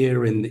spike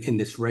here in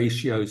this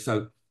ratio.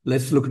 So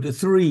let's look at the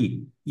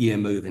 3-year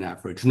moving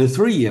average. And the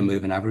 3-year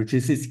moving average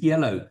is this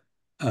yellow,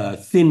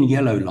 thin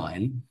yellow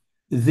line.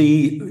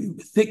 The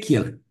thick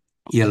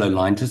yellow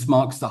line just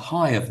marks the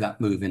high of that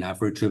moving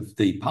average of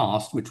the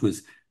past, which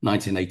was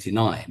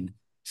 1989.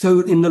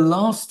 So in the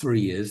last 3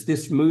 years,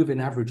 this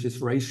moving average, this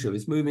ratio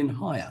is moving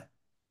higher.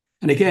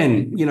 And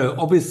again,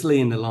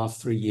 obviously in the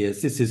last 3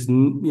 years, this is,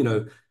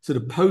 sort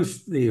of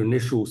post the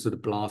initial sort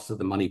of blast of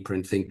the money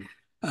printing,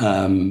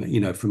 from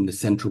the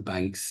central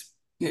banks,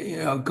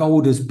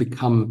 gold has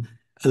become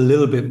a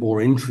little bit more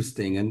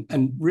interesting.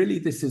 And really,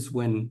 this is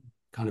when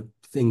kind of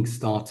things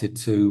started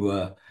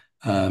to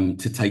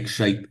take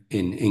shape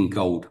in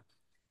gold.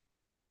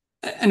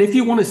 And if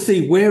you want to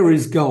see where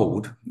is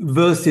gold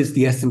versus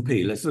the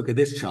S&P, let's look at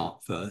this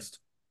chart first.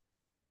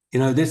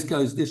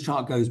 This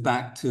chart goes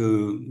back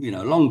to,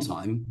 a long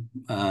time.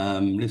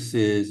 This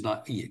is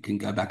like, you can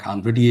go back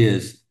 100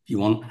 years if you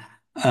want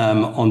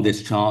on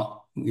this chart.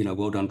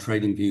 Well done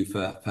TradingView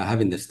for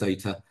having this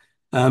data.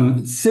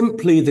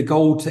 Simply the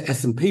gold to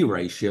S&P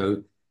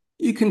ratio,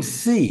 you can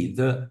see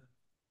that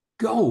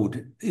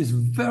gold is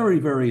very,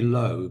 very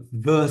low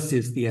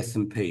versus the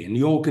S&P. And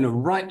you're going to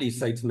rightly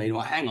say to me,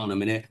 well, hang on a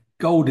minute,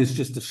 gold is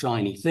just a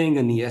shiny thing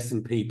and the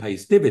S&P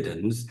pays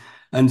dividends.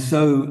 And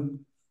so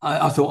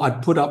I thought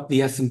I'd put up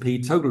the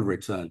S&P total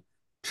return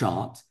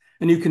chart,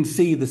 and you can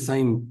see the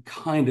same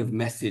kind of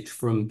message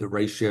from the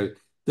ratio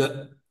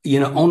that,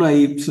 on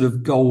a sort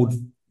of gold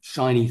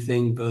shiny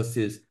thing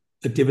versus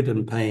a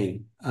dividend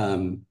paying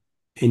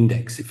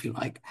index, if you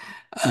like,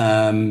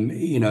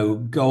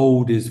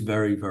 gold is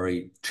very,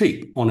 very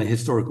cheap on a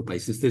historical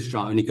basis. This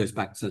chart only goes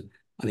back to,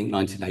 I think,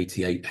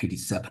 1988,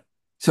 87.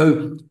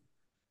 So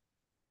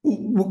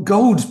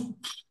gold's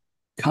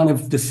kind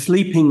of the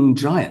sleeping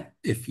giant,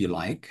 if you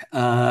like.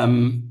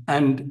 And,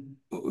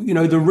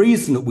 the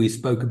reason that we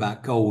spoke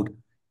about gold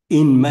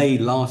in May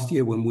last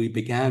year when we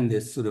began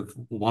this sort of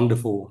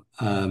wonderful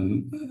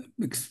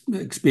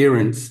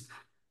experience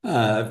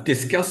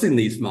discussing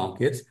these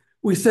markets,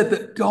 we said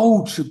that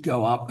gold should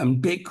go up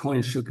and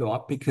Bitcoin should go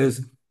up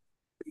because,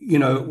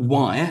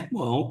 why?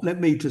 Well, let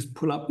me just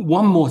pull up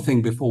one more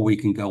thing before we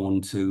can go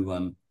on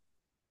to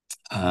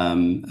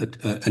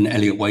an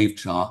Elliot Wave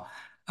chart.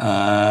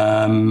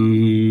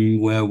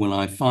 Where will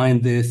I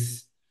find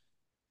this?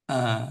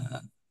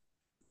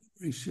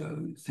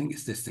 Ratio, I think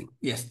it's this thing.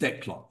 Yes,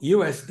 debt clock,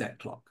 US debt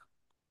clock.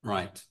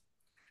 Right.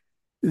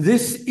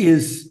 This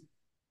is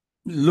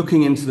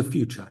looking into the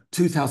future,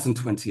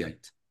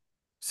 2028.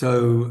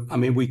 So, I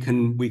mean, we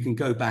can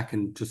go back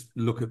and just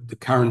look at the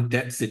current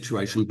debt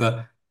situation,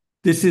 but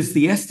this is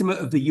the estimate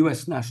of the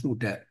US national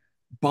debt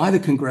by the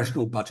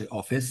Congressional Budget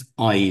Office,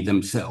 i.e.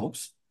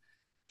 themselves,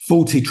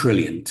 40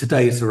 trillion.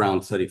 Today it's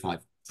around 35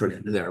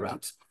 trillion,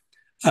 thereabouts.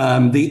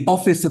 The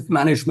Office of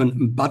Management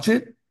and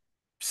Budget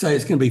say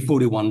it's going to be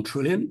 41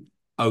 trillion.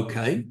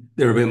 Okay,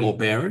 they're a bit more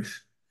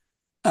bearish.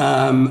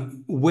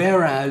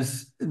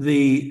 Whereas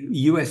the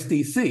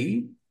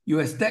USDC,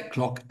 US debt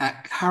clock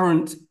at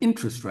current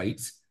interest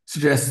rates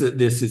suggests that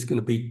this is going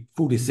to be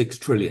 46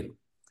 trillion.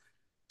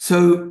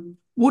 So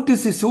what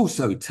does this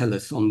also tell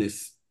us on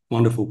this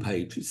wonderful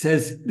page? It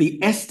says the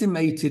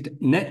estimated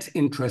net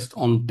interest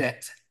on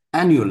debt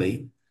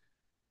annually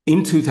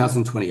in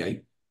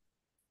 2028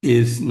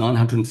 is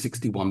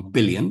 961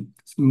 billion.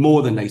 It's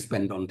more than they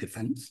spend on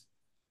defense.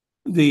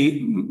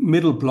 The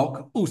middle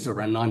block also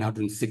around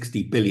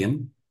 960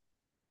 billion,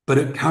 but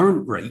at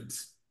current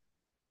rates,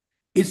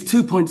 it's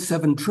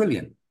 2.7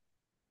 trillion.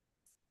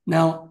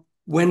 Now,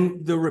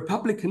 when the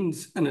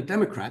Republicans and the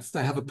Democrats,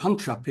 they have a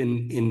punch up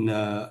in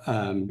their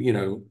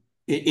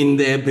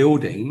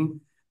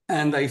building,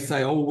 and they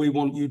say, "Oh, we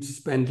want you to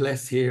spend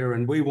less here,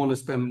 and we want to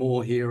spend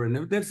more here," and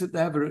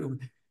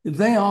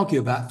they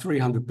argue about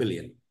 300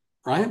 billion,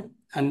 right?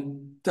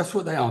 And that's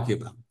what they argue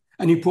about.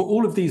 And you put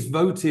all of these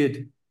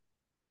voted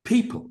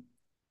people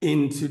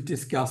in to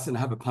discuss and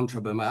have a punch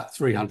up about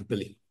 300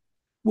 billion.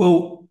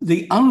 Well,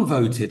 the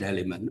unvoted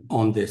element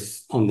on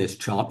this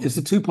chart is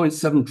the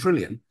 2.7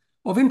 trillion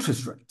of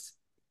interest rates.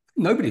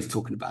 Nobody's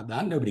talking about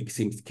that. Nobody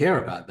seems to care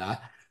about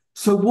that.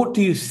 So what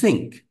do you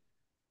think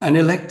an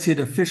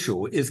elected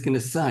official is going to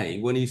say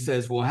when he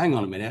says, well, hang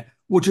on a minute,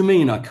 what do you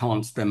mean I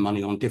can't spend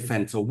money on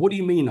defense? Or what do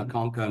you mean I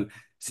can't go and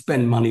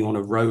spend money on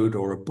a road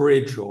or a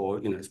bridge or,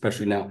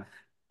 especially now,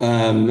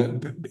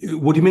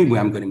 what do you mean we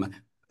haven't got any money?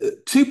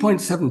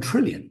 2.7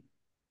 trillion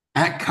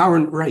at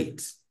current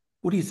rates.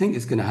 What do you think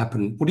is going to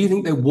happen? What do you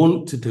think they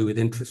want to do with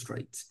interest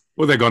rates?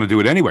 Well, they're going to do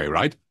it anyway,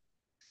 right?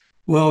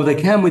 Well, they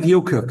can with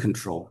yield curve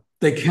control.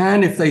 They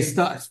can if they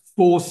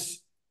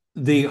force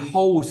the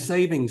whole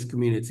savings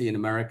community in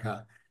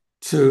America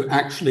to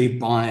actually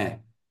buy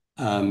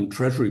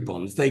treasury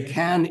bonds. They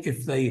can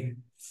if they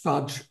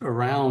fudge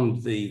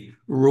around the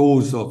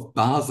rules of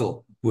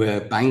Basel,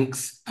 where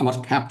how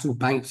much capital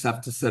banks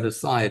have to set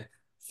aside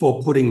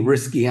for putting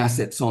risky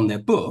assets on their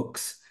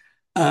books.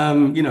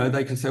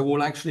 They can say,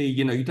 well, actually,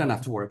 you don't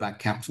have to worry about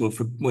capital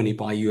for when you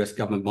buy US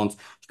government bonds.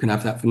 You can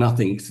have that for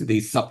nothing. So the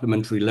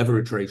supplementary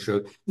leverage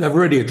ratio, they've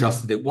already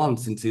adjusted it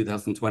once in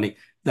 2020.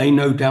 They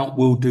no doubt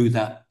will do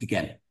that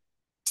again,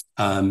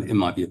 in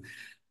my view.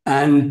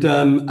 And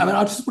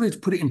I just wanted to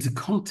put it into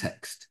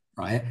context,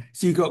 right?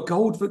 So you got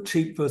gold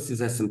cheap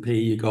versus S&P.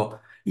 You got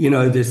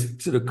this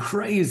sort of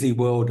crazy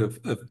world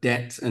of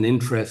debt and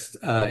interest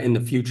in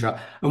the future.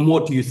 And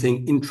what do you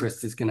think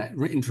interest rates are going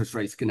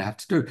to have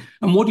to do?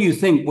 And what do you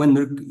think when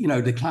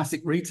the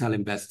classic retail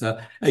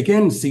investor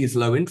again sees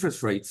low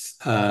interest rates,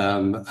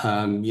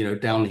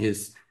 down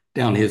his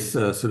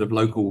sort of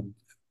local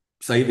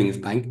savings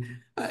bank?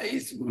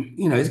 It's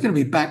going to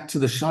be back to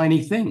the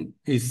shiny thing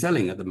he's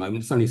selling at the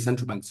moment. It's only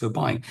central banks who are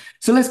buying.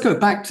 So let's go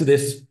back to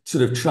this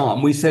sort of chart.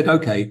 And we said,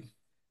 okay,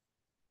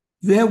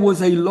 there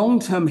was a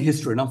long-term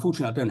history, and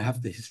unfortunately, I don't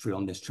have the history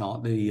on this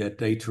chart. The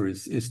data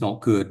is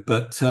not good,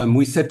 but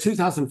we said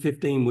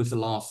 2015 was the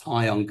last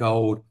high on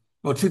gold,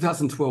 or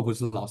 2012 was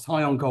the last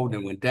high on gold,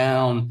 and it went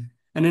down,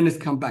 and then it's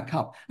come back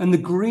up. And the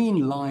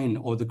green line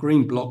or the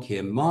green block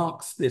here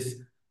marks this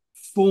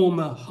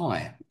former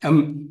high.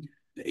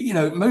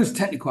 Most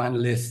technical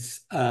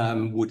analysts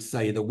would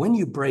say that when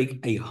you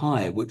break a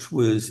high, which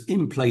was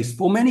in place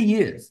for many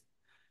years,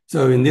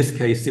 so in this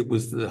case, it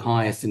was the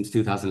highest since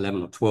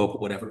 2011 or 12 or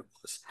whatever it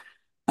was,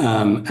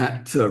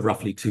 at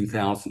roughly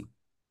 2000.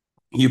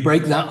 You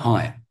break that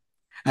high,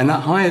 and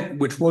that high,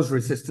 which was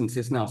resistance,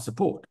 is now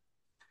support.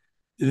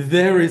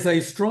 There is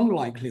a strong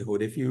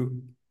likelihood if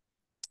you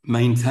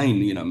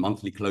maintain,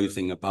 monthly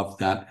closing above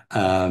that,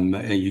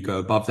 and you go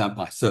above that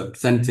by a certain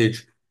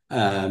percentage,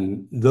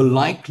 the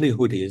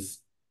likelihood is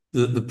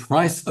that the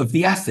price of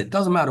the asset,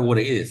 doesn't matter what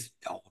it is,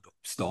 gold or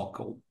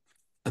stock or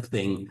a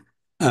thing,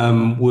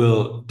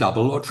 will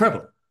double or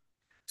treble.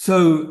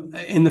 So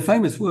in the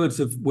famous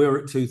words of we're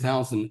at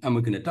 2000 and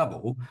we're going to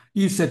double,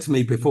 you said to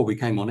me before we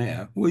came on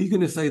air, well, you're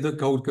going to say that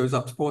gold goes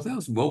up to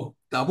 4,000. Well,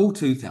 double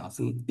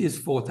 2000 is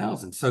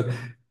 4,000. So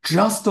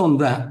just on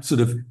that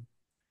sort of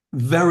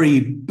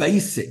very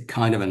basic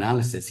kind of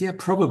analysis, yeah,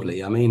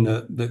 probably. I mean,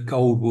 that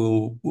gold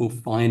will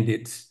find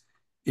its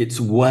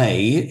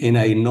way in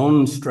a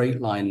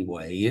non-straight line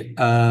way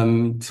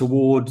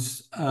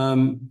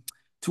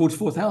towards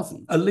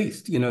 4,000, at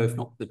least, if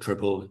not the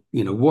triple,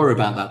 worry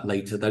about that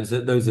later. Those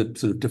are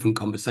sort of different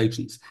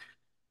conversations.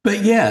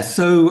 But yeah,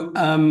 so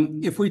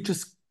if we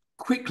just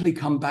quickly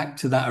come back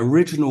to that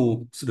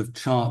original sort of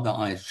chart that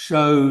I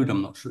showed,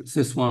 I'm not sure it's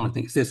this one, I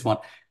think it's this one.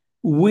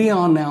 We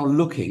are now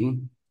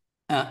looking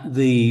at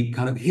the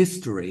kind of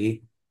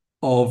history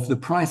of the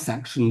price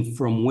action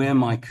from where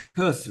my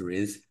cursor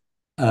is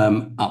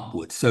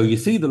upwards. So you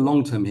see the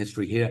long-term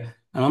history here,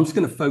 and I'm just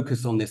going to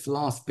focus on this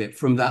last bit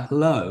from that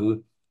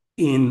low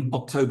in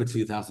October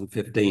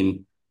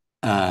 2015.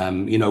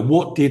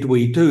 What did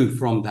we do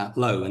from that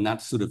low? And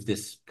that's sort of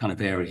this kind of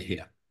area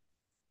here.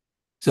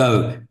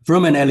 So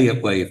from an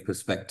Elliott wave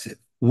perspective,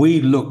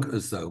 we look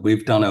as though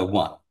we've done a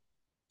 1,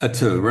 a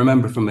 2.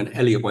 Remember, from an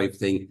Elliott wave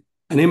thing,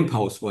 an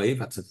impulse wave,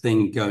 that's a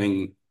thing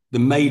going, the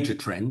major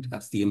trend,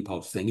 that's the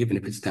impulse thing, even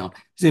if it's down,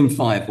 it's in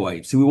 5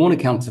 waves. So we want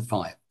to count to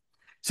 5.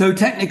 So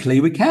technically,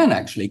 we can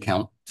actually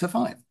count to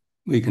 5.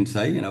 We can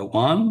say,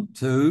 1,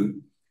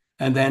 2,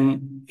 and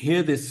then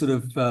here this sort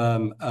of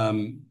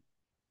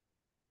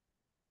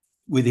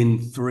within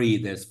 3,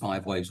 there's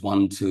 5 waves.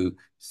 1, 2,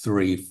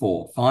 3,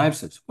 4, 5.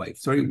 So it's wave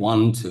 3.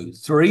 1, 2,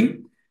 3.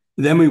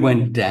 Then we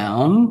went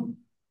down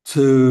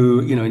to,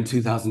 in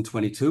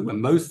 2022, when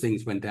most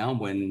things went down,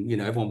 when,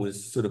 everyone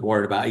was sort of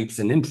worried about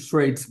 8% interest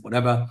rates,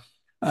 whatever.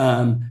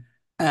 And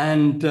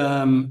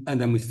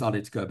then we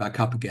started to go back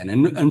up again.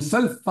 And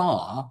so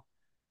far,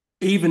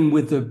 even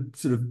with the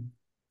sort of,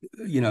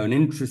 an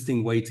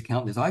interesting way to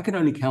count this, I can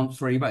only count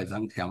three ways. I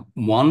can count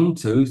 1,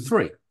 2,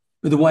 3.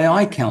 But the way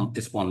I count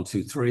this 1,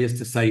 2, 3 is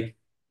to say,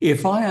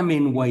 if I am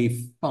in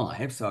wave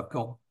 5, so I've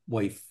got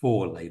wave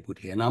 4 labeled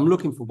here, and I'm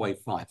looking for wave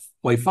 5.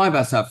 Wave 5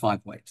 has to have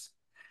 5 waves.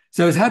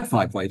 So it's had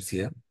 5 waves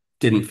here,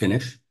 didn't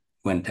finish,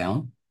 went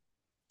down.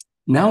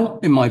 Now,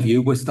 in my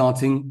view, we're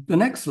starting the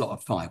next lot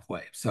of 5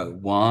 waves. So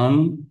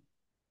 1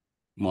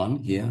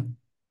 here,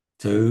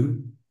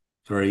 2,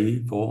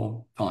 3,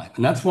 4, 5.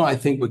 And that's what I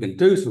think we're going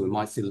to do. So we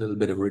might see a little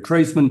bit of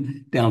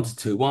retracement down to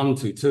 2, 1,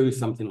 2, 2,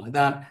 something like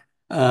that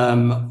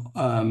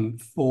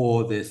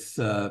for this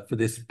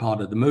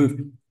part of the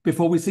move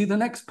before we see the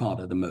next part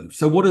of the move.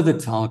 So what are the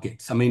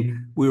targets? I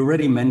mean, we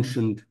already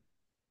mentioned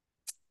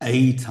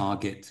a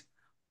target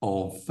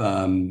of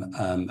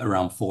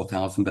around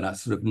 4,000, but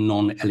that's sort of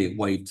non-Elliott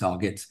Wave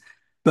targets.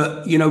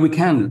 But, we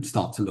can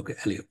start to look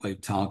at Elliott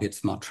Wave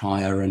targets much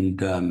higher and,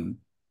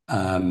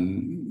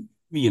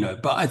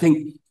 but I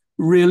think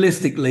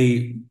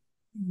realistically,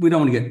 we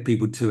don't want to get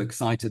people too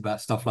excited about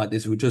stuff like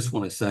this. We just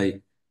want to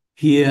say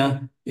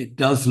here, it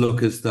does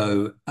look as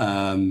though,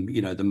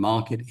 the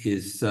market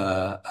is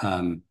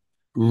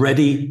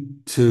ready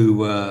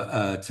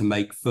to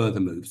make further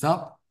moves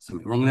up.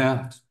 Something wrong there, I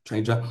have to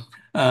change that.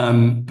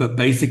 But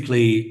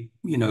basically,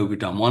 we've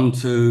done 1,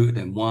 2,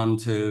 then 1,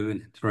 2,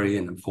 and then 3,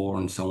 and then 4,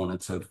 and so on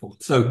and so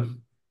forth. So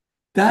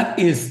that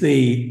is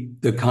the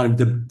kind of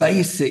the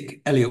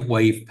basic Elliott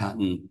wave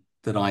pattern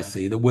that I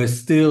see, that we're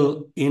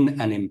still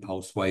in an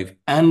impulse wave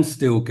and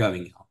still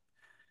going up.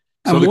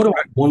 And So what I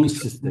want to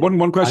see,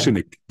 one question,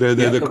 Nick.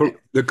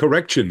 The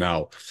correction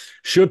now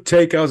should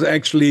take us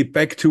actually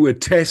back to a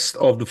test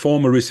of the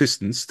former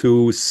resistance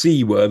to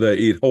see whether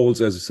it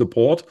holds as a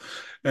support,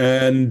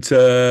 and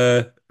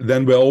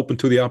then we're open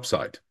to the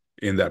upside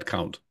in that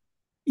count.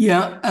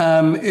 Yeah,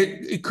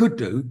 it could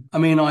do. I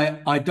mean,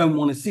 I don't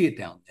want to see it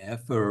down there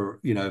for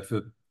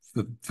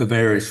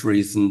various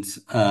reasons.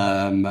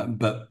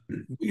 But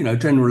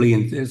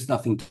generally, there's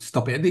nothing to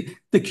stop it.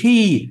 The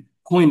key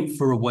point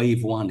for a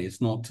wave 1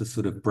 is not to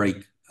sort of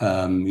break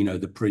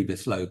the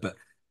previous low, but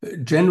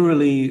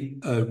generally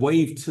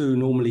wave 2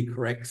 normally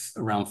corrects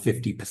around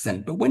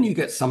 50%. But when you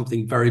get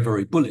something very,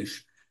 very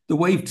bullish, the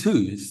wave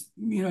 2s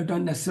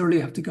don't necessarily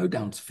have to go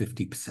down to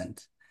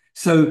 50%.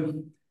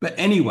 So, but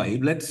anyway,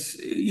 let's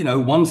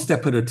one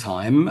step at a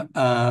time.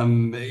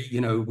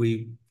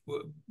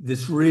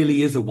 This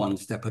really is a one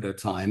step at a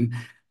time,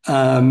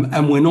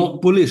 and we're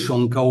not bullish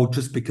on gold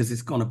just because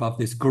it's gone above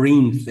this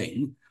green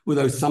thing.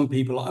 Although some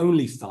people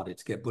only started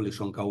to get bullish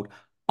on gold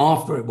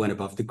after it went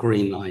above the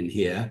green line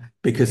here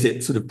because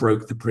it sort of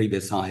broke the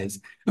previous highs.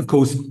 Of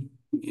course,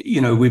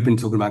 we've been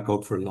talking about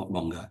gold for a lot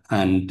longer,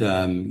 and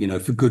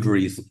for good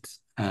reasons.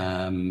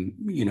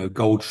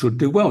 Gold should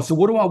do well. So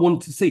what do I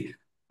want to see?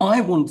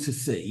 I want to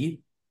see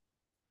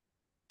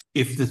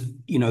if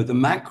the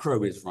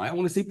macro is right. I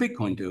want to see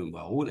Bitcoin doing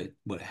well. Well, it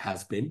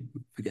has been.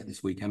 Forget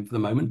this weekend for the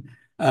moment.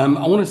 I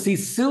want to see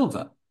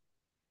silver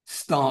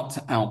start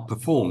to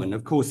outperform. And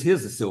of course,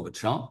 here's the silver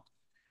chart.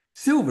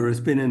 Silver has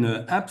been in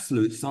an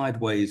absolute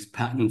sideways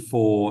pattern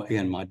for,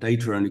 again, my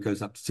data only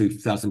goes up to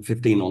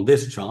 2015 on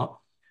this chart.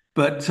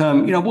 But,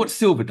 what's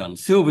silver done?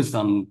 Silver's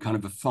done kind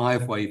of a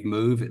 5-wave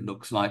move. It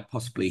looks like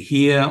possibly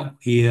here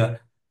is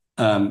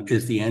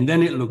the end.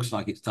 Then it looks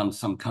like it's done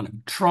some kind of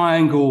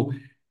triangle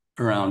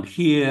around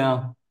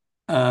here.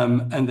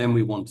 And then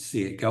we want to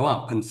see it go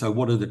up. And so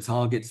what are the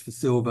targets for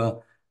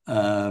silver?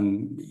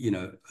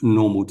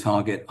 Normal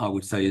target, I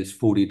would say, is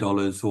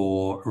 $40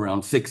 or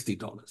around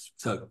 $60.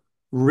 So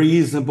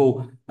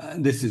reasonable.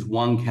 This is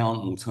one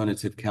count,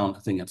 alternative count. I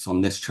think that's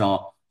on this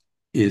chart.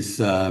 Is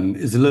a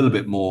little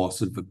bit more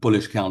sort of a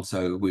bullish count.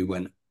 So we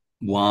went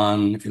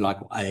 1, if you like,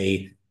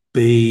 A,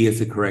 B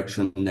is a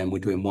correction, and then we're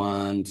doing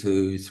 1,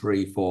 2,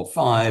 3, 4,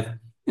 5.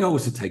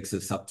 Also takes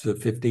us up to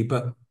 50,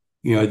 but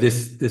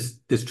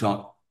this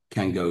chart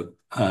can go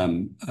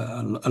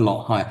a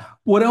lot higher.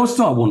 What else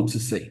do I want to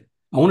see?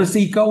 I want to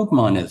see gold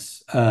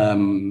miners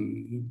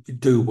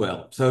do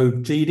well. So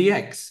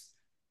GDX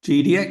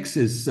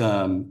is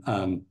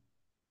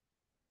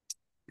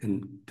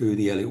can do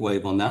the Elliott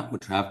wave on that,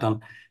 which I have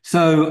done.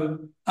 So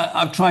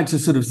I've tried to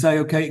sort of say,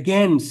 okay,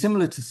 again,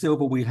 similar to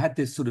silver, we had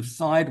this sort of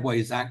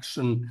sideways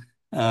action,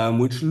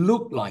 which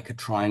looked like a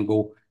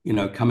triangle,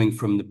 coming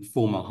from the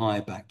former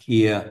high back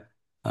here.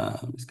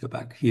 Let's go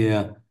back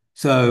here.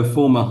 So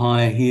former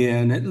high here,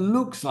 and it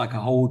looks like a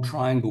whole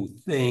triangle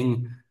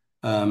thing.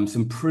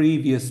 Some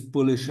previous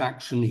bullish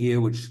action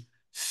here, which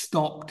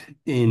stopped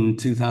in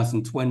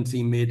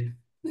 2020 mid.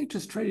 They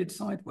just traded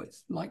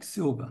sideways like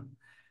silver.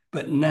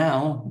 But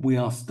now we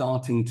are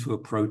starting to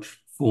approach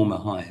former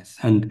highs,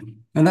 and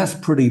that's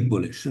pretty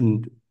bullish.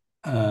 And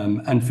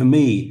for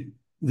me,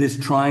 this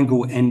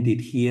triangle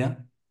ended here.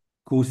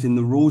 Of course, in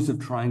the rules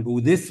of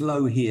triangle, this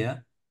low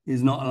here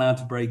is not allowed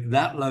to break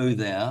that low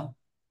there,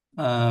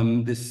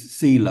 this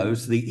C low.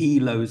 So the E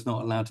low is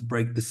not allowed to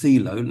break the C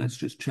low. Let's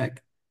just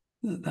check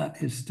that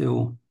that is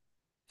still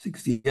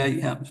 68.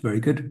 Yeah, it's very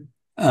good.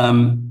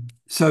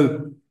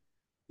 So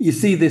you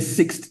see this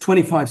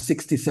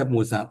 25.67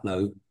 was that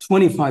low,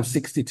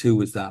 25.62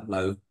 was that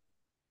low.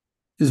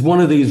 There's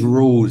one of these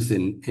rules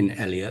in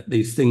Elliot,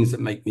 these things that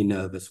make me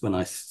nervous when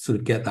I sort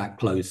of get that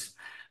close.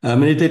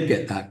 And it did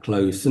get that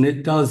close, and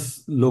it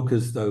does look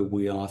as though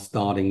we are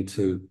starting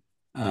to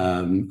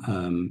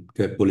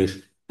get bullish.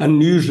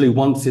 And usually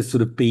once this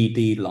sort of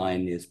BD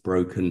line is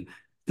broken,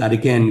 that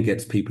again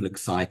gets people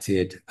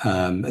excited.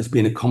 Has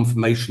been a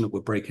confirmation that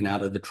we're breaking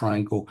out of the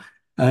triangle.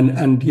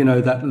 And you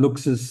know, that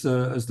looks as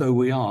though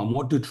we are. And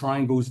what do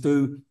triangles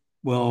do?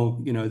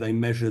 Well, you know, they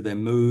measure their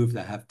move.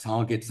 They have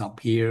targets up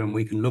here, and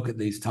we can look at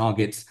these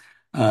targets.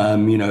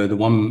 You know, the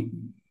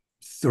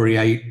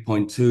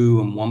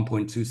 138.2 and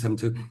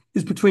 1.272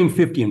 is between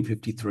 50 and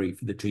 53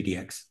 for the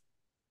GDX.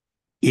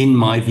 In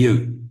my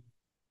view,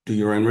 do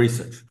your own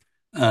research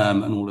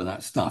and all of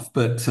that stuff.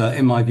 But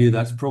in my view,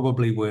 that's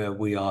probably where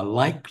we are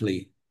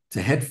likely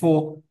to head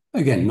for.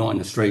 Again, not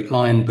in a straight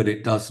line, but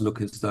it does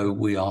look as though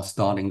we are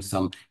starting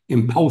some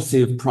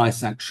impulsive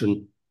price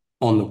action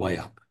on the way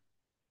up.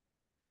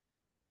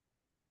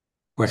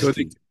 So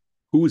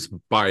who's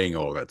buying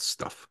all that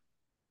stuff?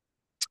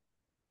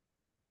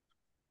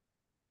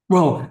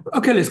 Well,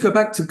 okay, let's go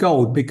back to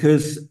gold,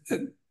 because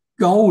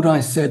gold, I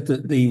said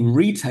that the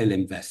retail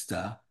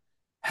investor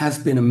has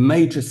been a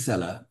major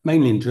seller,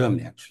 mainly in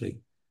Germany, actually,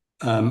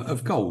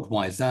 of gold.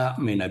 Why is that?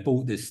 I mean, they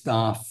bought this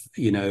stuff,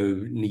 you know,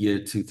 in the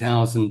year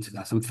 2000,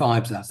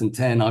 2005,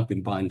 2010. I've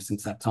been buying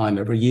since that time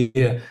every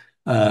year,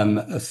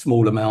 a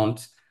small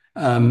amount.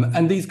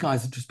 And these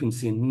guys have just been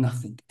seeing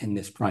nothing in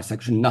this price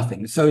action,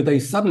 nothing. So they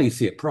suddenly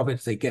see a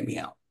profit, say, get me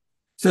out.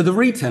 So the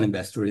retail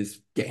investor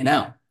is getting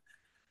out.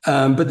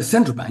 But the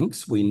central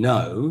banks, we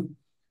know,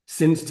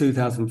 since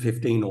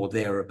 2015 or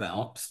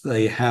thereabouts,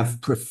 they have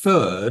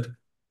preferred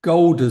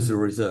gold as a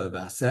reserve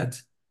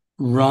asset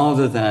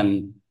rather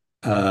than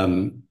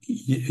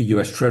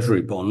US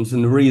Treasury bonds.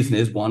 And the reason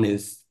is, one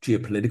is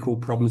geopolitical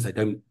problems.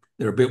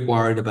 They're a bit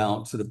worried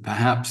about sort of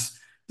perhaps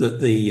that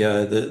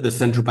the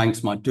central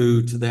banks might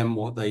do to them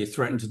what they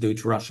threatened to do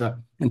to Russia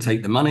and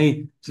take the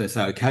money. So they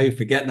say, okay,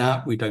 forget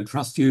that, we don't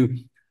trust you.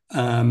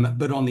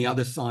 But on the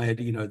other side,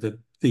 you know, the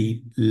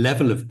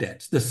level of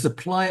debt, the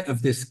supply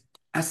of this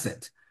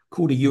asset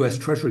called a US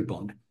Treasury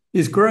bond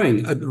is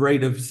growing at the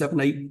rate of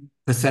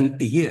 7-8%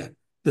 a year.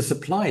 The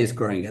supply is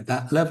growing at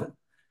that level.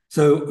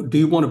 So do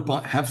you want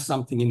to have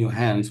something in your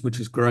hands which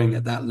is growing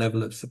at that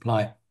level of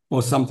supply,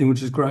 or something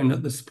which is growing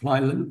at the supply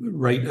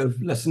rate of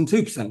less than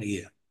 2% a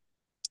year?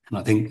 And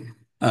I think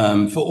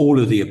for all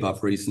of the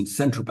above reasons,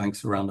 central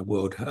banks around the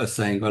world are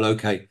saying, well,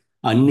 okay,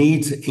 I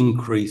need to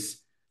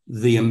increase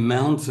the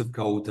amount of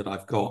gold that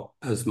I've got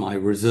as my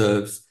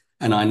reserves,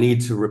 and I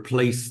need to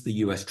replace the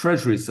US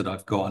Treasuries that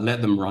I've got and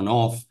let them run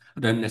off. I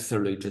don't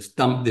necessarily just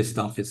dump this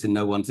stuff. It's in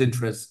no one's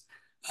interest.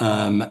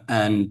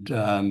 And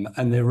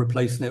they're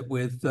replacing it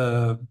with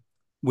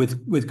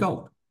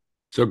gold.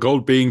 So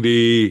gold being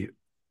the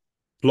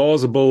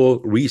plausible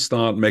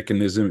restart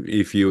mechanism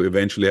if you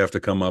eventually have to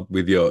come up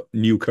with your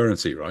new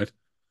currency, right?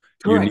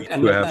 Correct. You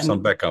need to have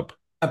some backup.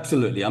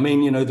 Absolutely. I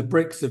mean, you know, the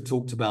BRICS have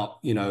talked about,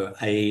 you know,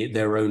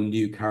 their own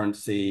new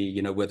currency,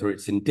 you know, whether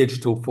it's in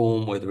digital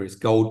form, whether it's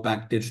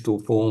gold-backed digital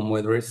form,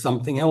 whether it's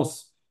something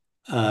else.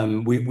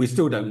 We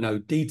still don't know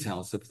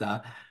details of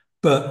that,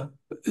 but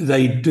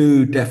they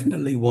do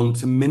definitely want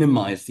to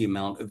minimize the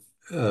amount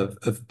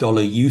of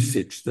dollar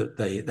usage that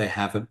they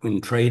have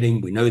in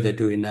trading. We know they're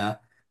doing that.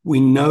 We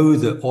know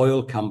that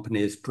oil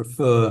companies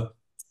prefer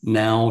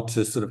now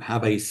to sort of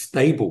have a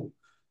stable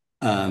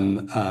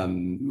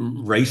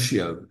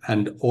ratio,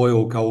 and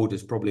oil gold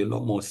is probably a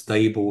lot more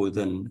stable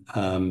than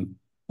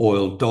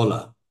oil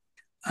dollar.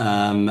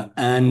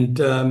 And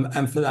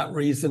for that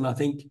reason, I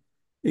think,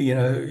 you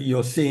know,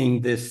 you're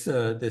seeing this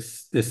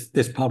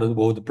part of the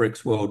world, the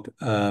BRICS world,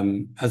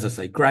 as I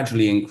say,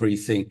 gradually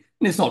increasing.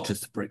 And it's not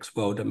just the BRICS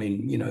world. I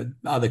mean, you know,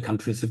 other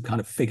countries have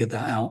kind of figured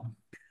that out,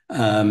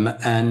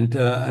 and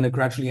are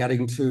gradually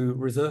adding to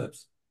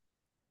reserves.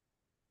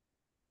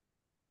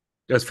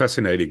 That's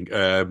fascinating.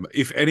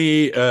 If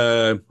any,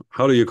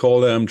 how do you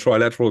call them,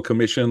 trilateral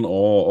commission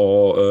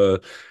or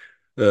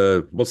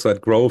what's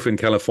that, growth in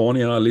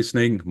California are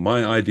listening,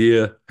 my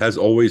idea has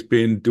always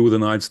been do the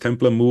Knights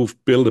Templar move,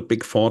 build a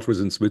big fortress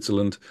in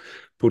Switzerland,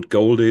 put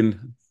gold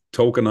in,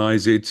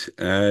 tokenize it,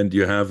 and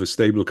you have a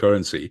stable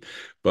currency.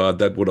 But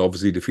that would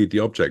obviously defeat the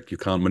object. You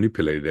can't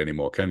manipulate it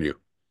anymore, can you?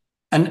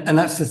 And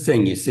that's the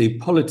thing, you see,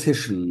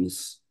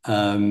 politicians.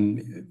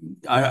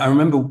 I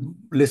remember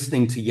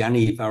listening to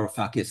Yanni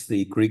Varoufakis,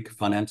 the Greek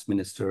finance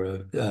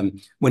minister,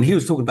 when he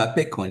was talking about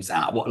Bitcoins.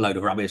 What a load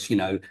of rubbish, you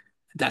know,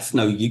 that's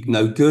no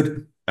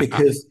good,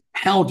 because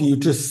how do you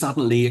just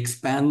suddenly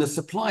expand the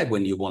supply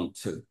when you want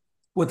to?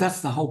 Well,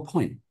 that's the whole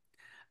point.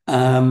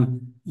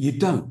 You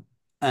don't.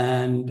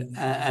 And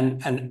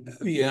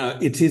you know,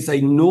 it is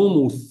a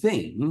normal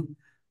thing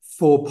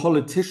for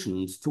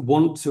politicians to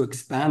want to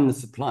expand the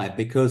supply,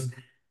 because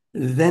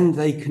then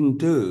they can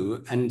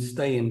do and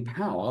stay in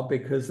power,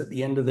 because at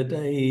the end of the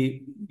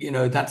day,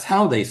 that's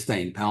how they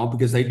stay in power,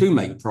 because they do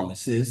make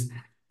promises.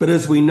 But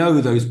as we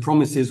know, those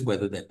promises,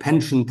 whether they're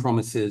pension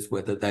promises,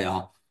 whether they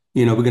are,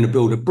 we're going to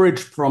build a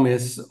bridge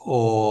promise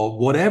or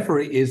whatever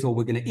it is, or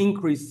we're going to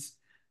increase,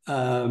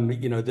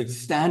 the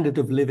standard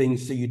of living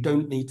so you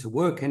don't need to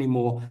work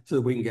anymore so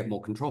that we can get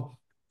more control.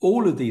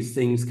 All of these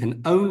things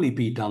can only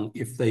be done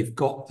if they've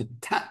got the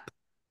tap,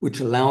 which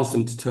allows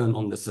them to turn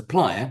on the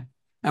supply.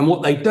 And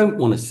what they don't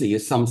want to see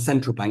is some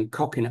central bank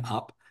cocking it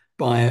up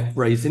by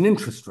raising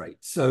interest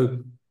rates.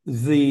 So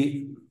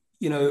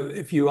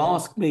if you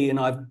ask me, and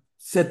I've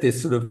said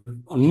this sort of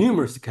on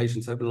numerous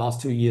occasions over the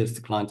last 2 years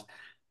to clients,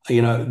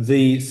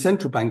 the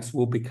central banks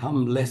will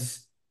become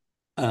less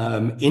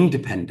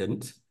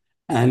independent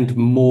and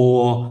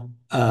more,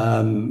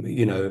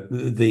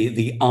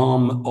 the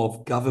arm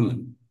of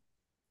government,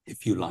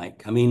 if you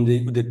like. I mean,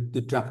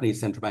 the Japanese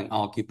central bank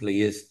arguably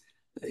is,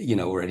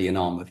 already an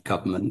arm of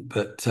government,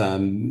 but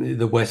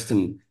the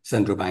Western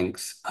central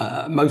banks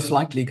most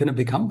likely going to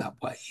become that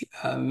way.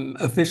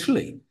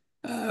 Officially,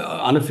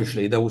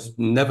 unofficially, they will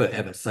never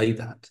ever say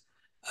that.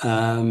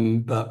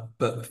 But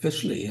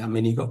officially, I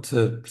mean, you got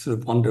to sort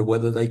of wonder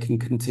whether they can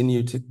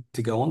continue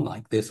to go on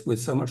like this with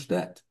so much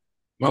debt.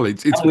 Well,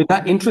 it's and with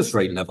that interest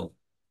rate level.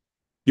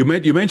 You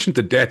mentioned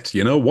the debt.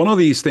 One of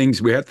these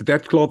things, we had the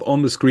debt cloth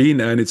on the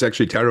screen, and it's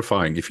actually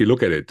terrifying if you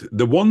look at it.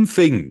 The one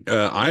thing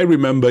I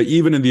remember,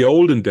 even in the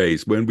olden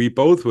days when we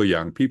both were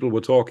young, people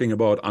were talking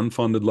about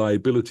unfunded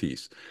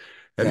liabilities.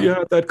 Have you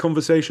heard that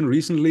conversation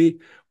recently?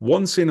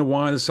 Once in a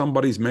while,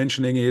 somebody's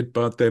mentioning it,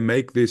 but they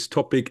make this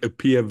topic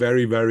disappear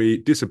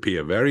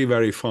very,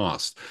 very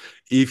fast.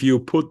 If you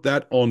put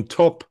that on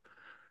top,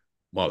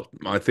 well,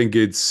 I think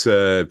it's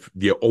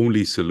the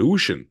only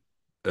solution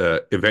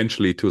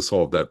eventually to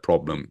solve that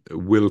problem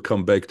will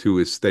come back to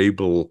a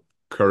stable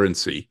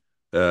currency,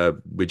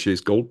 which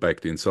is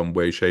gold-backed in some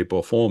way, shape,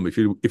 or form. If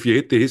you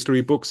hit the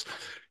history books,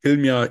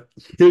 Hilmar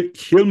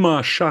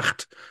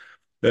Schacht,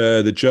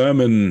 the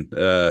German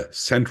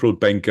central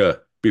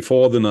banker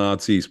before the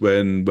Nazis,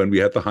 when we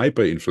had the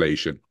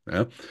hyperinflation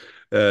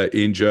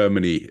in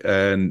Germany,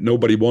 and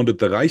nobody wanted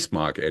the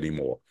Reichsmark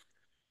anymore.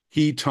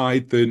 He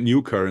tied the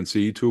new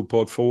currency to a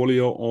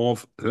portfolio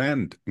of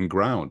land and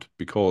ground,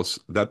 because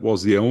that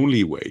was the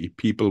only way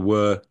people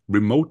were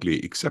remotely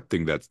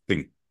accepting that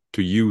thing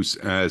to use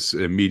as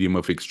a medium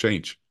of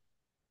exchange.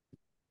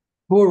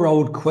 Poor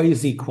old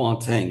Kwasi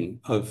Kwarteng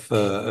of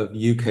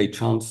UK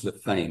Chancellor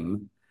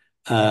fame,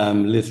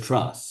 Liz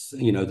Truss,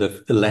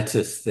 the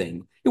lettuce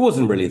thing. It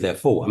wasn't really their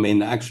fault. I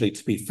mean, actually,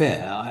 to be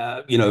fair,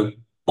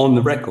 on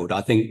the record,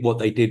 I think what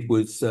they did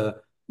was the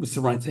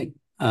right thing.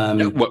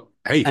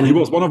 Hey, he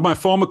was one of my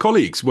former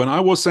colleagues. When I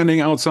was standing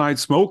outside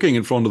smoking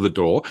in front of the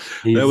door,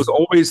 there was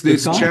always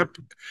this chap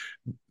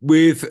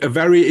with a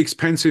very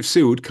expensive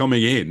suit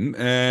coming in,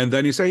 and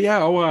then you say,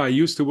 "Yeah, I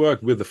used to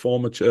work with the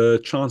former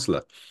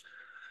chancellor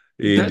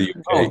in the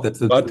UK."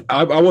 But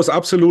I was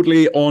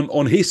absolutely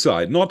on his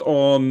side, not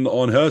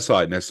on her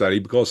side necessarily,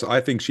 because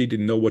I think she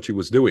didn't know what she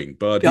was doing.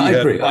 But yeah, I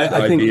agree.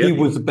 I think he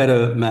was a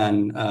better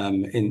man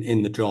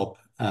in the job.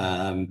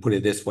 Put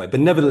it this way, but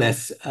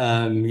nevertheless,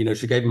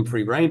 she gave him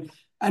free rein,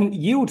 and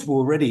yields were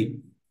already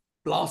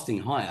blasting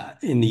higher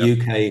in the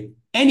UK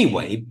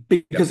anyway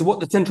because of what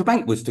the central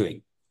bank was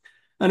doing.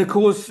 And of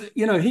course,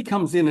 he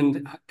comes in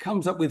and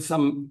comes up with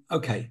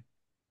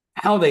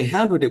how they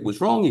handled it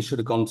was wrong. He should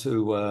have gone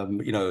to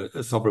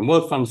a sovereign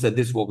wealth fund, said,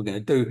 "This is what we're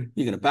going to do.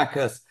 You're going to back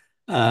us,"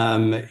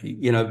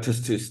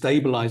 just to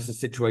stabilize the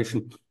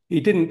situation. He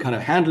didn't kind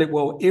of handle it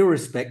well,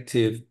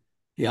 irrespective.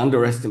 He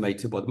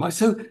underestimated what the market.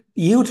 So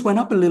yields went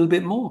up a little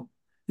bit more.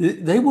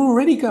 They were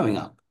already going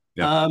up,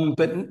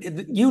 but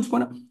yields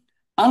went up.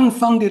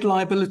 Unfunded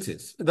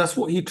liabilities. That's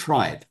what he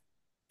tried.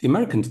 The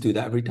Americans do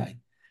that every day.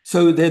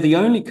 So they're the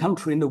only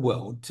country in the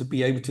world to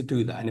be able to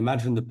do that. And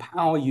imagine the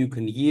power you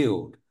can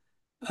yield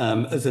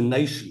as a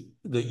nation,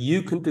 that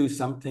you can do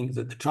something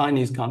that the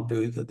Chinese can't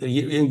do, that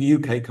the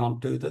UK can't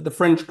do, that the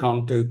French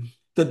can't do,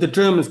 that the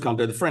Germans can't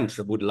do. The French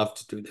would love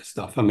to do this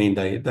stuff. I mean,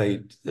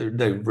 they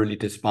really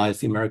despise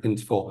the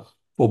Americans for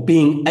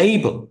being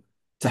able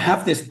to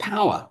have this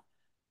power,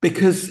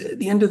 because at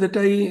the end of the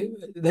day,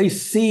 they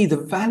see the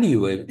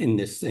value in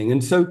this thing.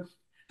 And so,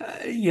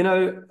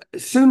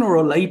 sooner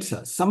or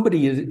later,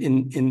 somebody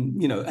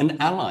an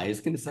ally is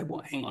going to say,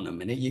 "Well, hang on a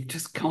minute, you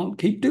just can't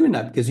keep doing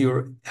that, because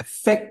you're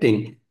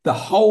affecting the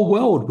whole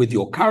world with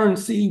your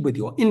currency, with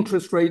your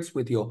interest rates,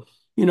 with your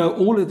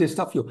all of this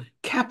stuff. Your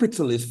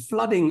capital is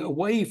flooding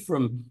away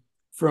from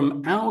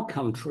our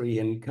country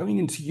and going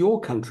into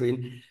your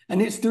country.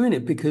 And it's doing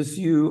it because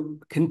you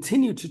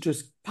continue to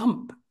just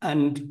pump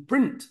and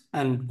print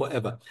and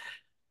whatever."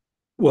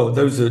 Well,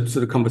 those are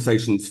sort of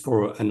conversations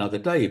for another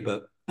day.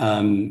 But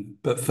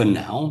for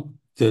now,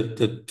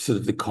 the sort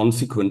of the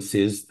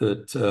consequences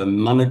that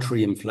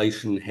monetary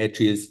inflation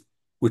hedges,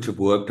 which have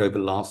worked over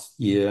last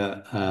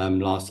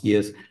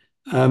years,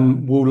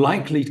 will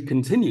likely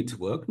continue to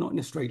work, not in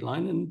a straight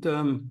line.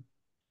 And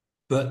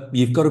But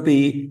you've got to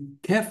be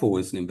careful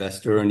as an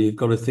investor, and you've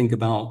got to think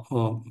about,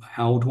 well,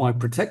 how do I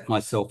protect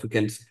myself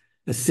against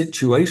a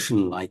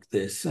situation like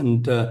this?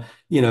 And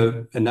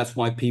and that's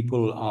why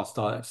people are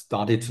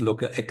started to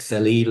look at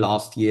XLE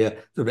last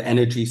year, sort of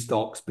energy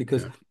stocks,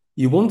 because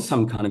you want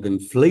some kind of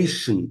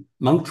inflation,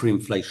 monetary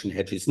inflation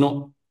hedges,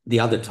 not the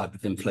other type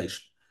of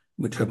inflation,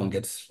 which everyone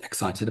gets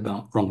excited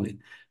about wrongly,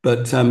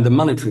 but the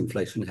monetary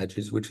inflation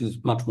hedges, which is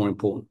much more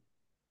important.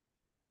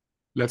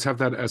 Let's have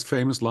that as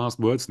famous last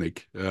words,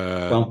 Nick.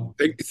 Well,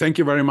 Thank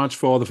you very much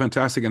for the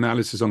fantastic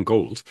analysis on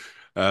gold.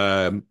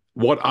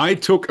 What I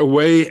took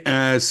away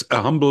as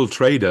a humble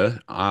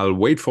trader, I'll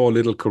wait for a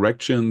little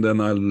correction,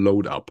 then I'll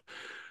load up.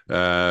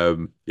 Yeah,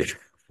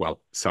 well,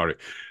 sorry.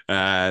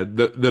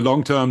 The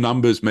long-term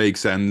numbers make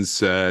sense.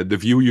 The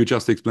view you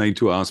just explained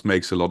to us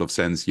makes a lot of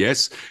sense.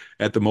 Yes,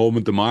 at the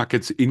moment, the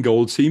markets in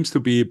gold seems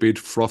to be a bit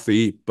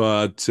frothy,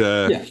 but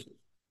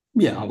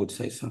yeah, I would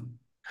say so.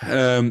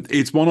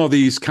 It's one of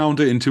these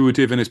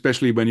counterintuitive, and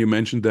especially when you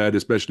mentioned that,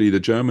 especially the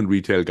German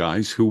retail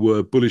guys who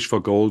were bullish for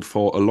gold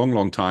for a long,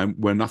 long time,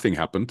 where nothing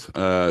happened,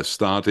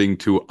 starting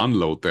to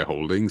unload their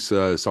holdings.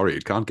 Sorry,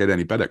 it can't get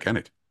any better, can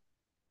it?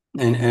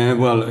 And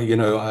well,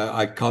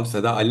 I can't say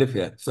that. I live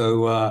here,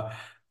 so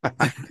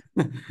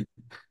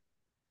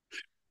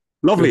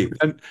Lovely.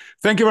 And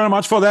thank you very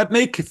much for that,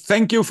 Nick.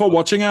 Thank you for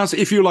watching us.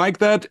 If you like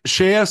that,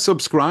 share,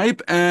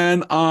 subscribe,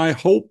 and I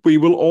hope we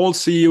will all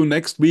see you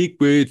next week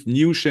with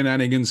new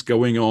shenanigans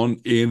going on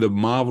in the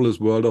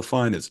marvelous world of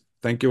finance.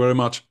 Thank you very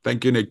much.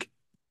 Thank you, Nick.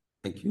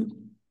 thank you.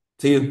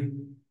 See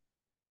you.